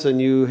escrows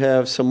and you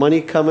have some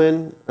money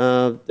coming,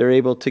 they're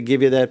able to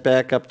give you that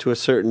back up to a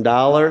certain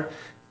dollar.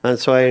 And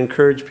so I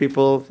encourage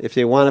people, if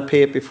they want to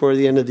pay it before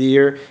the end of the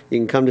year, you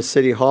can come to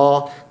City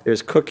Hall.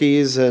 There's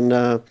cookies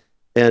and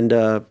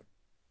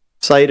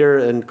cider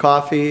and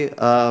coffee,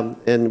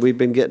 and we've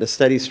been getting a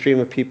steady stream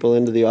of people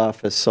into the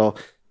office. So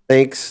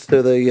thanks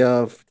to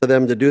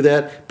them to do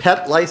that.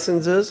 Pet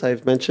licenses,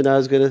 I've mentioned I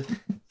was going to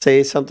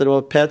say something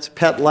about pets.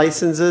 Pet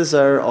licenses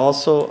are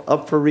also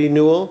up for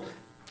renewal.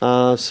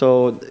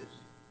 So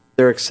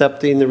they're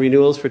accepting the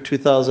renewals for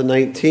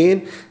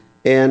 2019.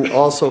 And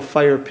also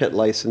fire pit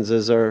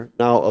licenses are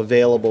now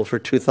available for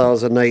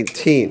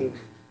 2019.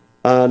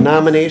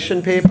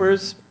 Nomination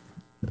papers,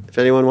 if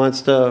anyone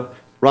wants to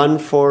run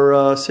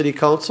for city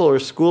council or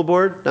school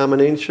board,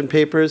 nomination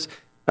papers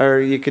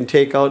you can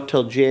take out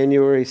till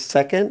January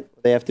 2nd.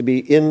 They have to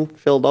be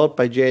filled out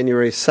by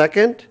January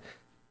 2nd.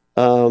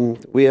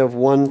 We have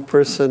one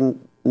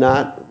person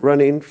not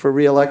running for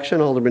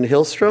re-election, Alderman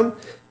Hillstrom,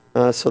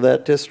 so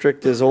that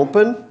district is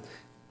open.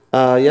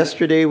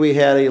 Yesterday we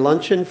had a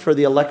luncheon for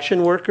the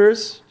election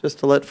workers, just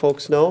to let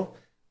folks know.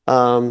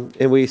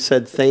 And we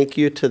said thank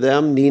you to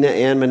them. Neenah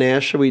and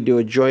Menasha, we do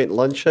a joint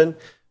luncheon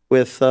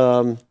with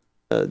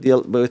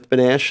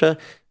Menasha,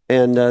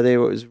 and they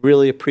was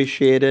really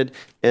appreciated.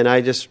 And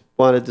I just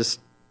wanted to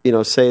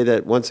say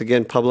that once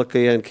again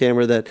publicly on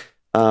camera that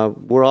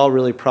we're all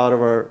really proud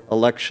of our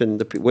election,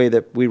 the way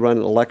that we run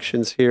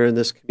elections here in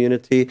this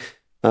community.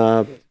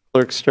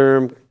 Clerk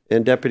Sturm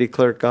and Deputy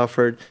Clerk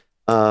Gofford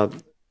are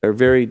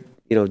very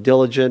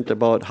diligent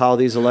about how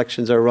these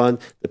elections are run.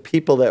 The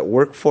people that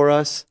work for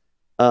us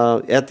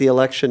at the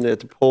election,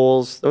 at the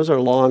polls, those are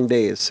long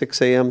days,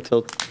 6 a.m.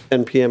 till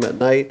 10 p.m. at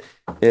night,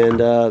 and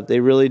they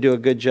really do a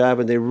good job,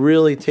 and they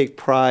really take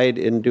pride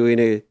in doing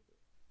a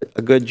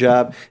good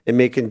job in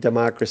making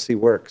democracy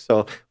work.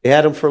 So we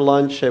had them for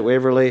lunch at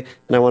Waverly,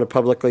 and I want to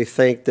publicly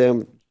thank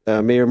them.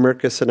 Mayor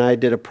Merkus and I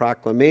did a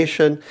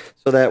proclamation,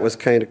 so that was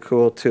kind of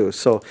cool too.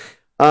 So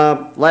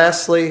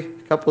lastly,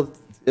 a couple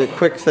of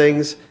quick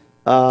things.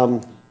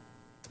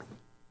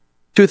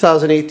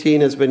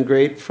 2018 has been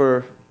great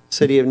for the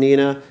city of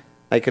Neenah.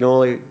 I can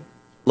only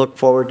look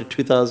forward to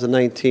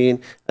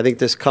 2019. I think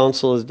this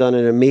council has done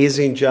an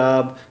amazing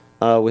job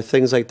with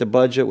things like the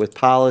budget, with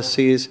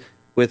policies,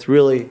 with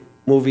really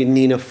moving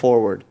Neenah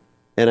forward.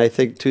 And I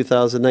think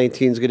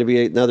 2019 is going to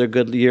be another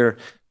good year.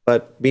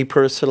 But me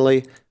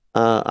personally,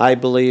 I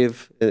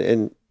believe,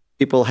 and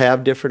people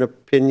have different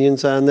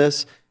opinions on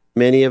this,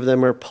 many of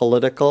them are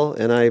political,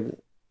 and I'm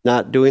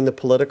not doing the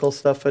political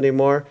stuff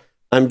anymore.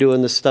 I'm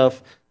doing the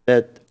stuff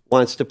that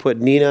wants to put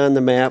Neenah on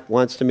the map,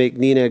 wants to make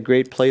Neenah a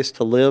great place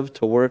to live,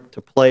 to work, to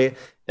play.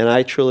 And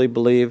I truly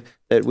believe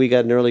that we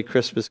got an early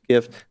Christmas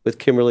gift with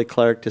Kimberly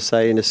Clark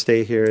deciding to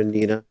stay here in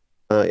Neenah,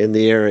 in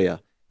the area.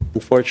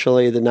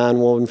 Unfortunately, the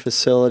non-woven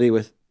facility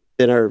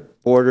within our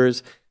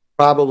borders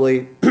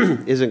probably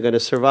isn't going to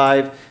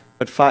survive,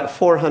 but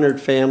 400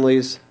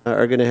 families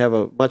are going to have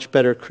a much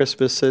better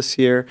Christmas this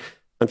year.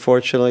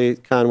 Unfortunately,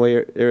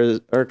 Conway,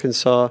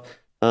 Arkansas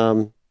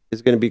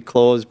is going to be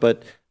closed,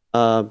 but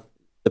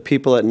the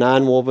people at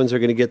non-wovens are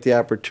going to get the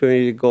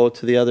opportunity to go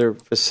to the other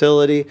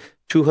facility.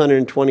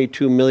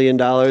 $222 million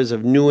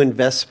of new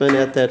investment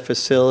at that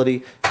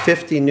facility,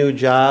 50 new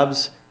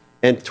jobs,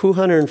 and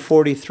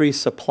 243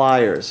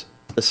 suppliers.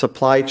 The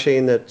supply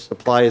chain that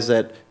supplies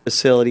that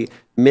facility,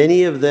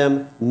 many of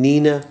them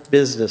Neenah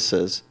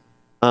businesses,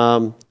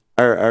 are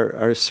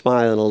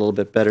smiling a little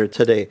bit better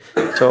today.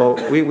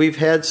 So we've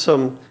had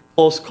some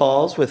close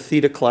calls with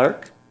Theda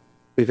Clark.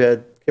 We've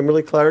had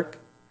Kimberly Clark.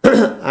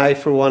 I,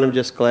 for one, am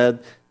just glad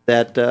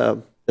that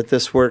that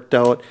this worked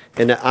out,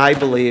 and I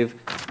believe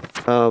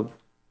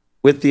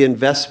with the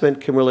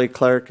investment Kimberly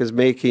Clark is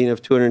making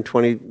of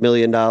 $220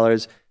 million,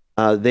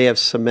 they have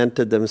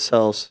cemented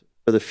themselves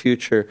for the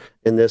future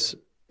in this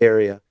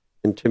area,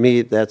 and to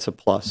me, that's a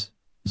plus.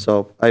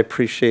 So I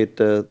appreciate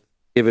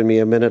giving me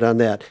a minute on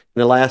that.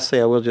 And then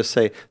lastly, I will just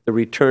say the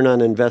return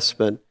on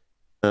investment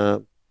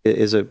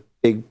is a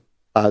big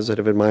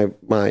positive in my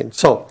mind.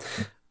 So,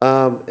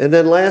 and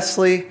then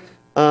lastly,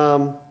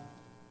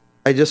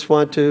 I just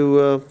want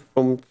to,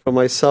 from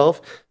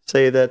myself,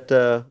 say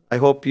that I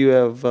hope you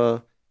have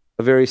a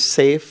very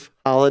safe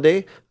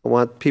holiday. I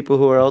want people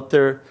who are out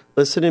there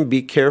listening,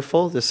 be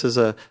careful. This is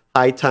a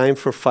high time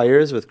for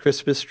fires with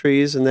Christmas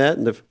trees and that,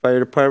 and the fire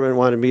department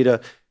wanted me to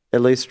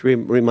at least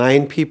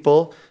remind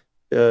people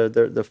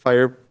the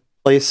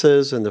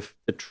fireplaces and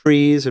the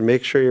trees, and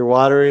make sure you're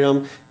watering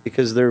them,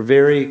 because they're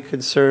very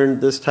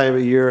concerned this time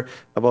of year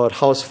about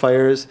house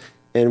fires,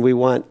 and we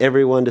want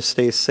everyone to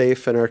stay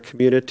safe in our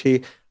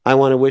community. I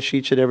want to wish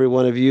each and every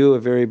one of you a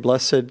very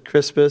blessed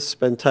Christmas.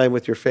 Spend time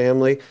with your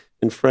family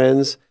and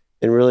friends,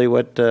 and really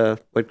what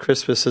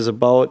Christmas is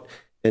about,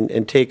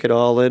 and take it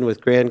all in with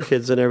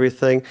grandkids and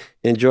everything.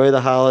 Enjoy the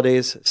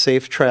holidays,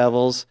 safe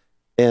travels,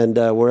 and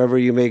wherever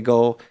you may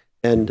go.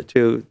 And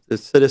to the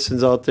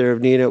citizens out there of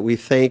Neenah, we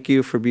thank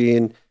you for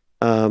being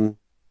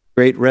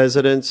great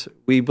residents.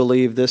 We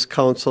believe this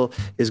council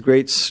is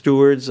great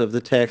stewards of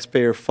the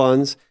taxpayer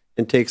funds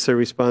and takes their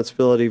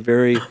responsibility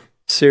very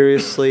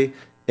seriously.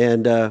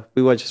 And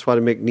we just want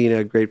to make Neenah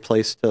a great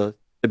place to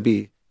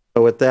be.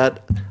 So with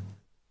that,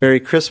 Merry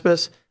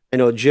Christmas. I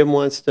know Jim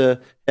wants to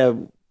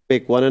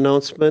make one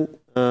announcement,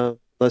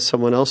 unless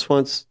someone else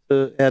wants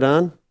to add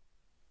on.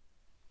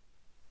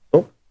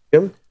 Oh,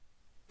 Jim?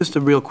 Just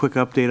a real quick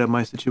update on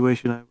my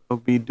situation. I'll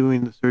be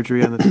doing the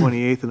surgery on the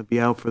 28th, and I'll be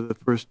out for the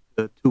first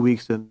 2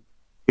 weeks in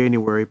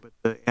January. But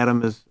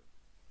Adam is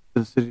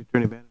the city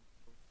attorney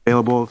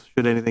available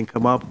should anything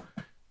come up,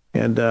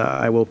 and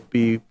I will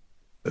be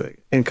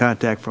in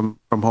contact from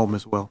home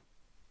as well.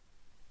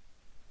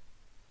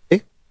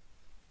 Okay.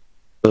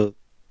 So,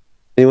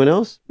 anyone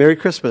else? Merry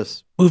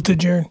Christmas. Move to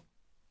adjourn.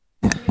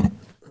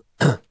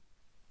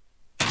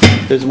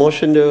 There's a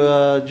motion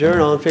to adjourn.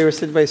 All in favor,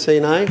 signify by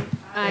saying aye.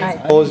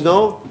 Aye. Opposed,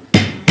 no.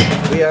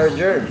 We are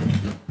adjourned.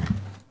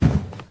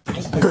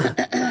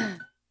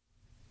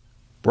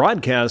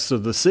 Broadcasts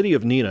of the City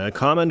of Neenah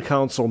Common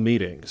Council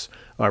meetings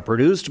are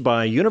produced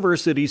by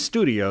University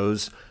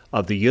Studios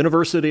of the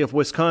University of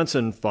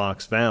Wisconsin,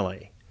 Fox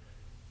Valley.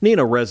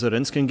 Neenah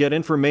residents can get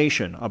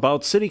information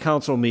about City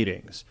Council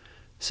meetings,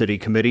 City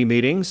Committee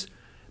meetings,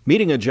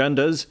 meeting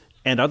agendas,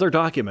 and other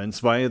documents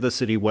via the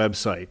City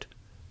website,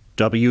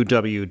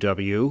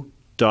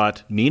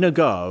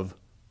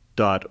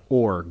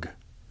 www.neenahgov.org.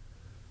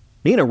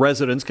 Neenah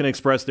residents can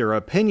express their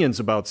opinions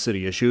about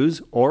city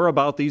issues or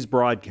about these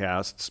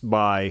broadcasts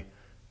by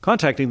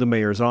contacting the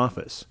mayor's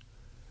office,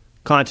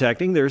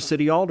 contacting their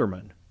city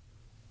alderman,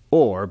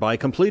 or by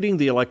completing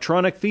the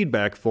electronic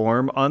feedback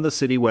form on the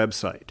city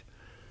website,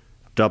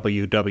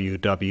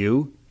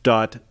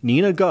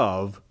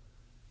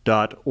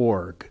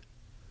 www.neenahgov.org.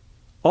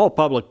 All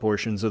public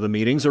portions of the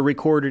meetings are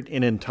recorded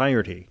in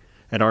entirety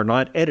and are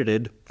not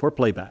edited for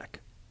playback.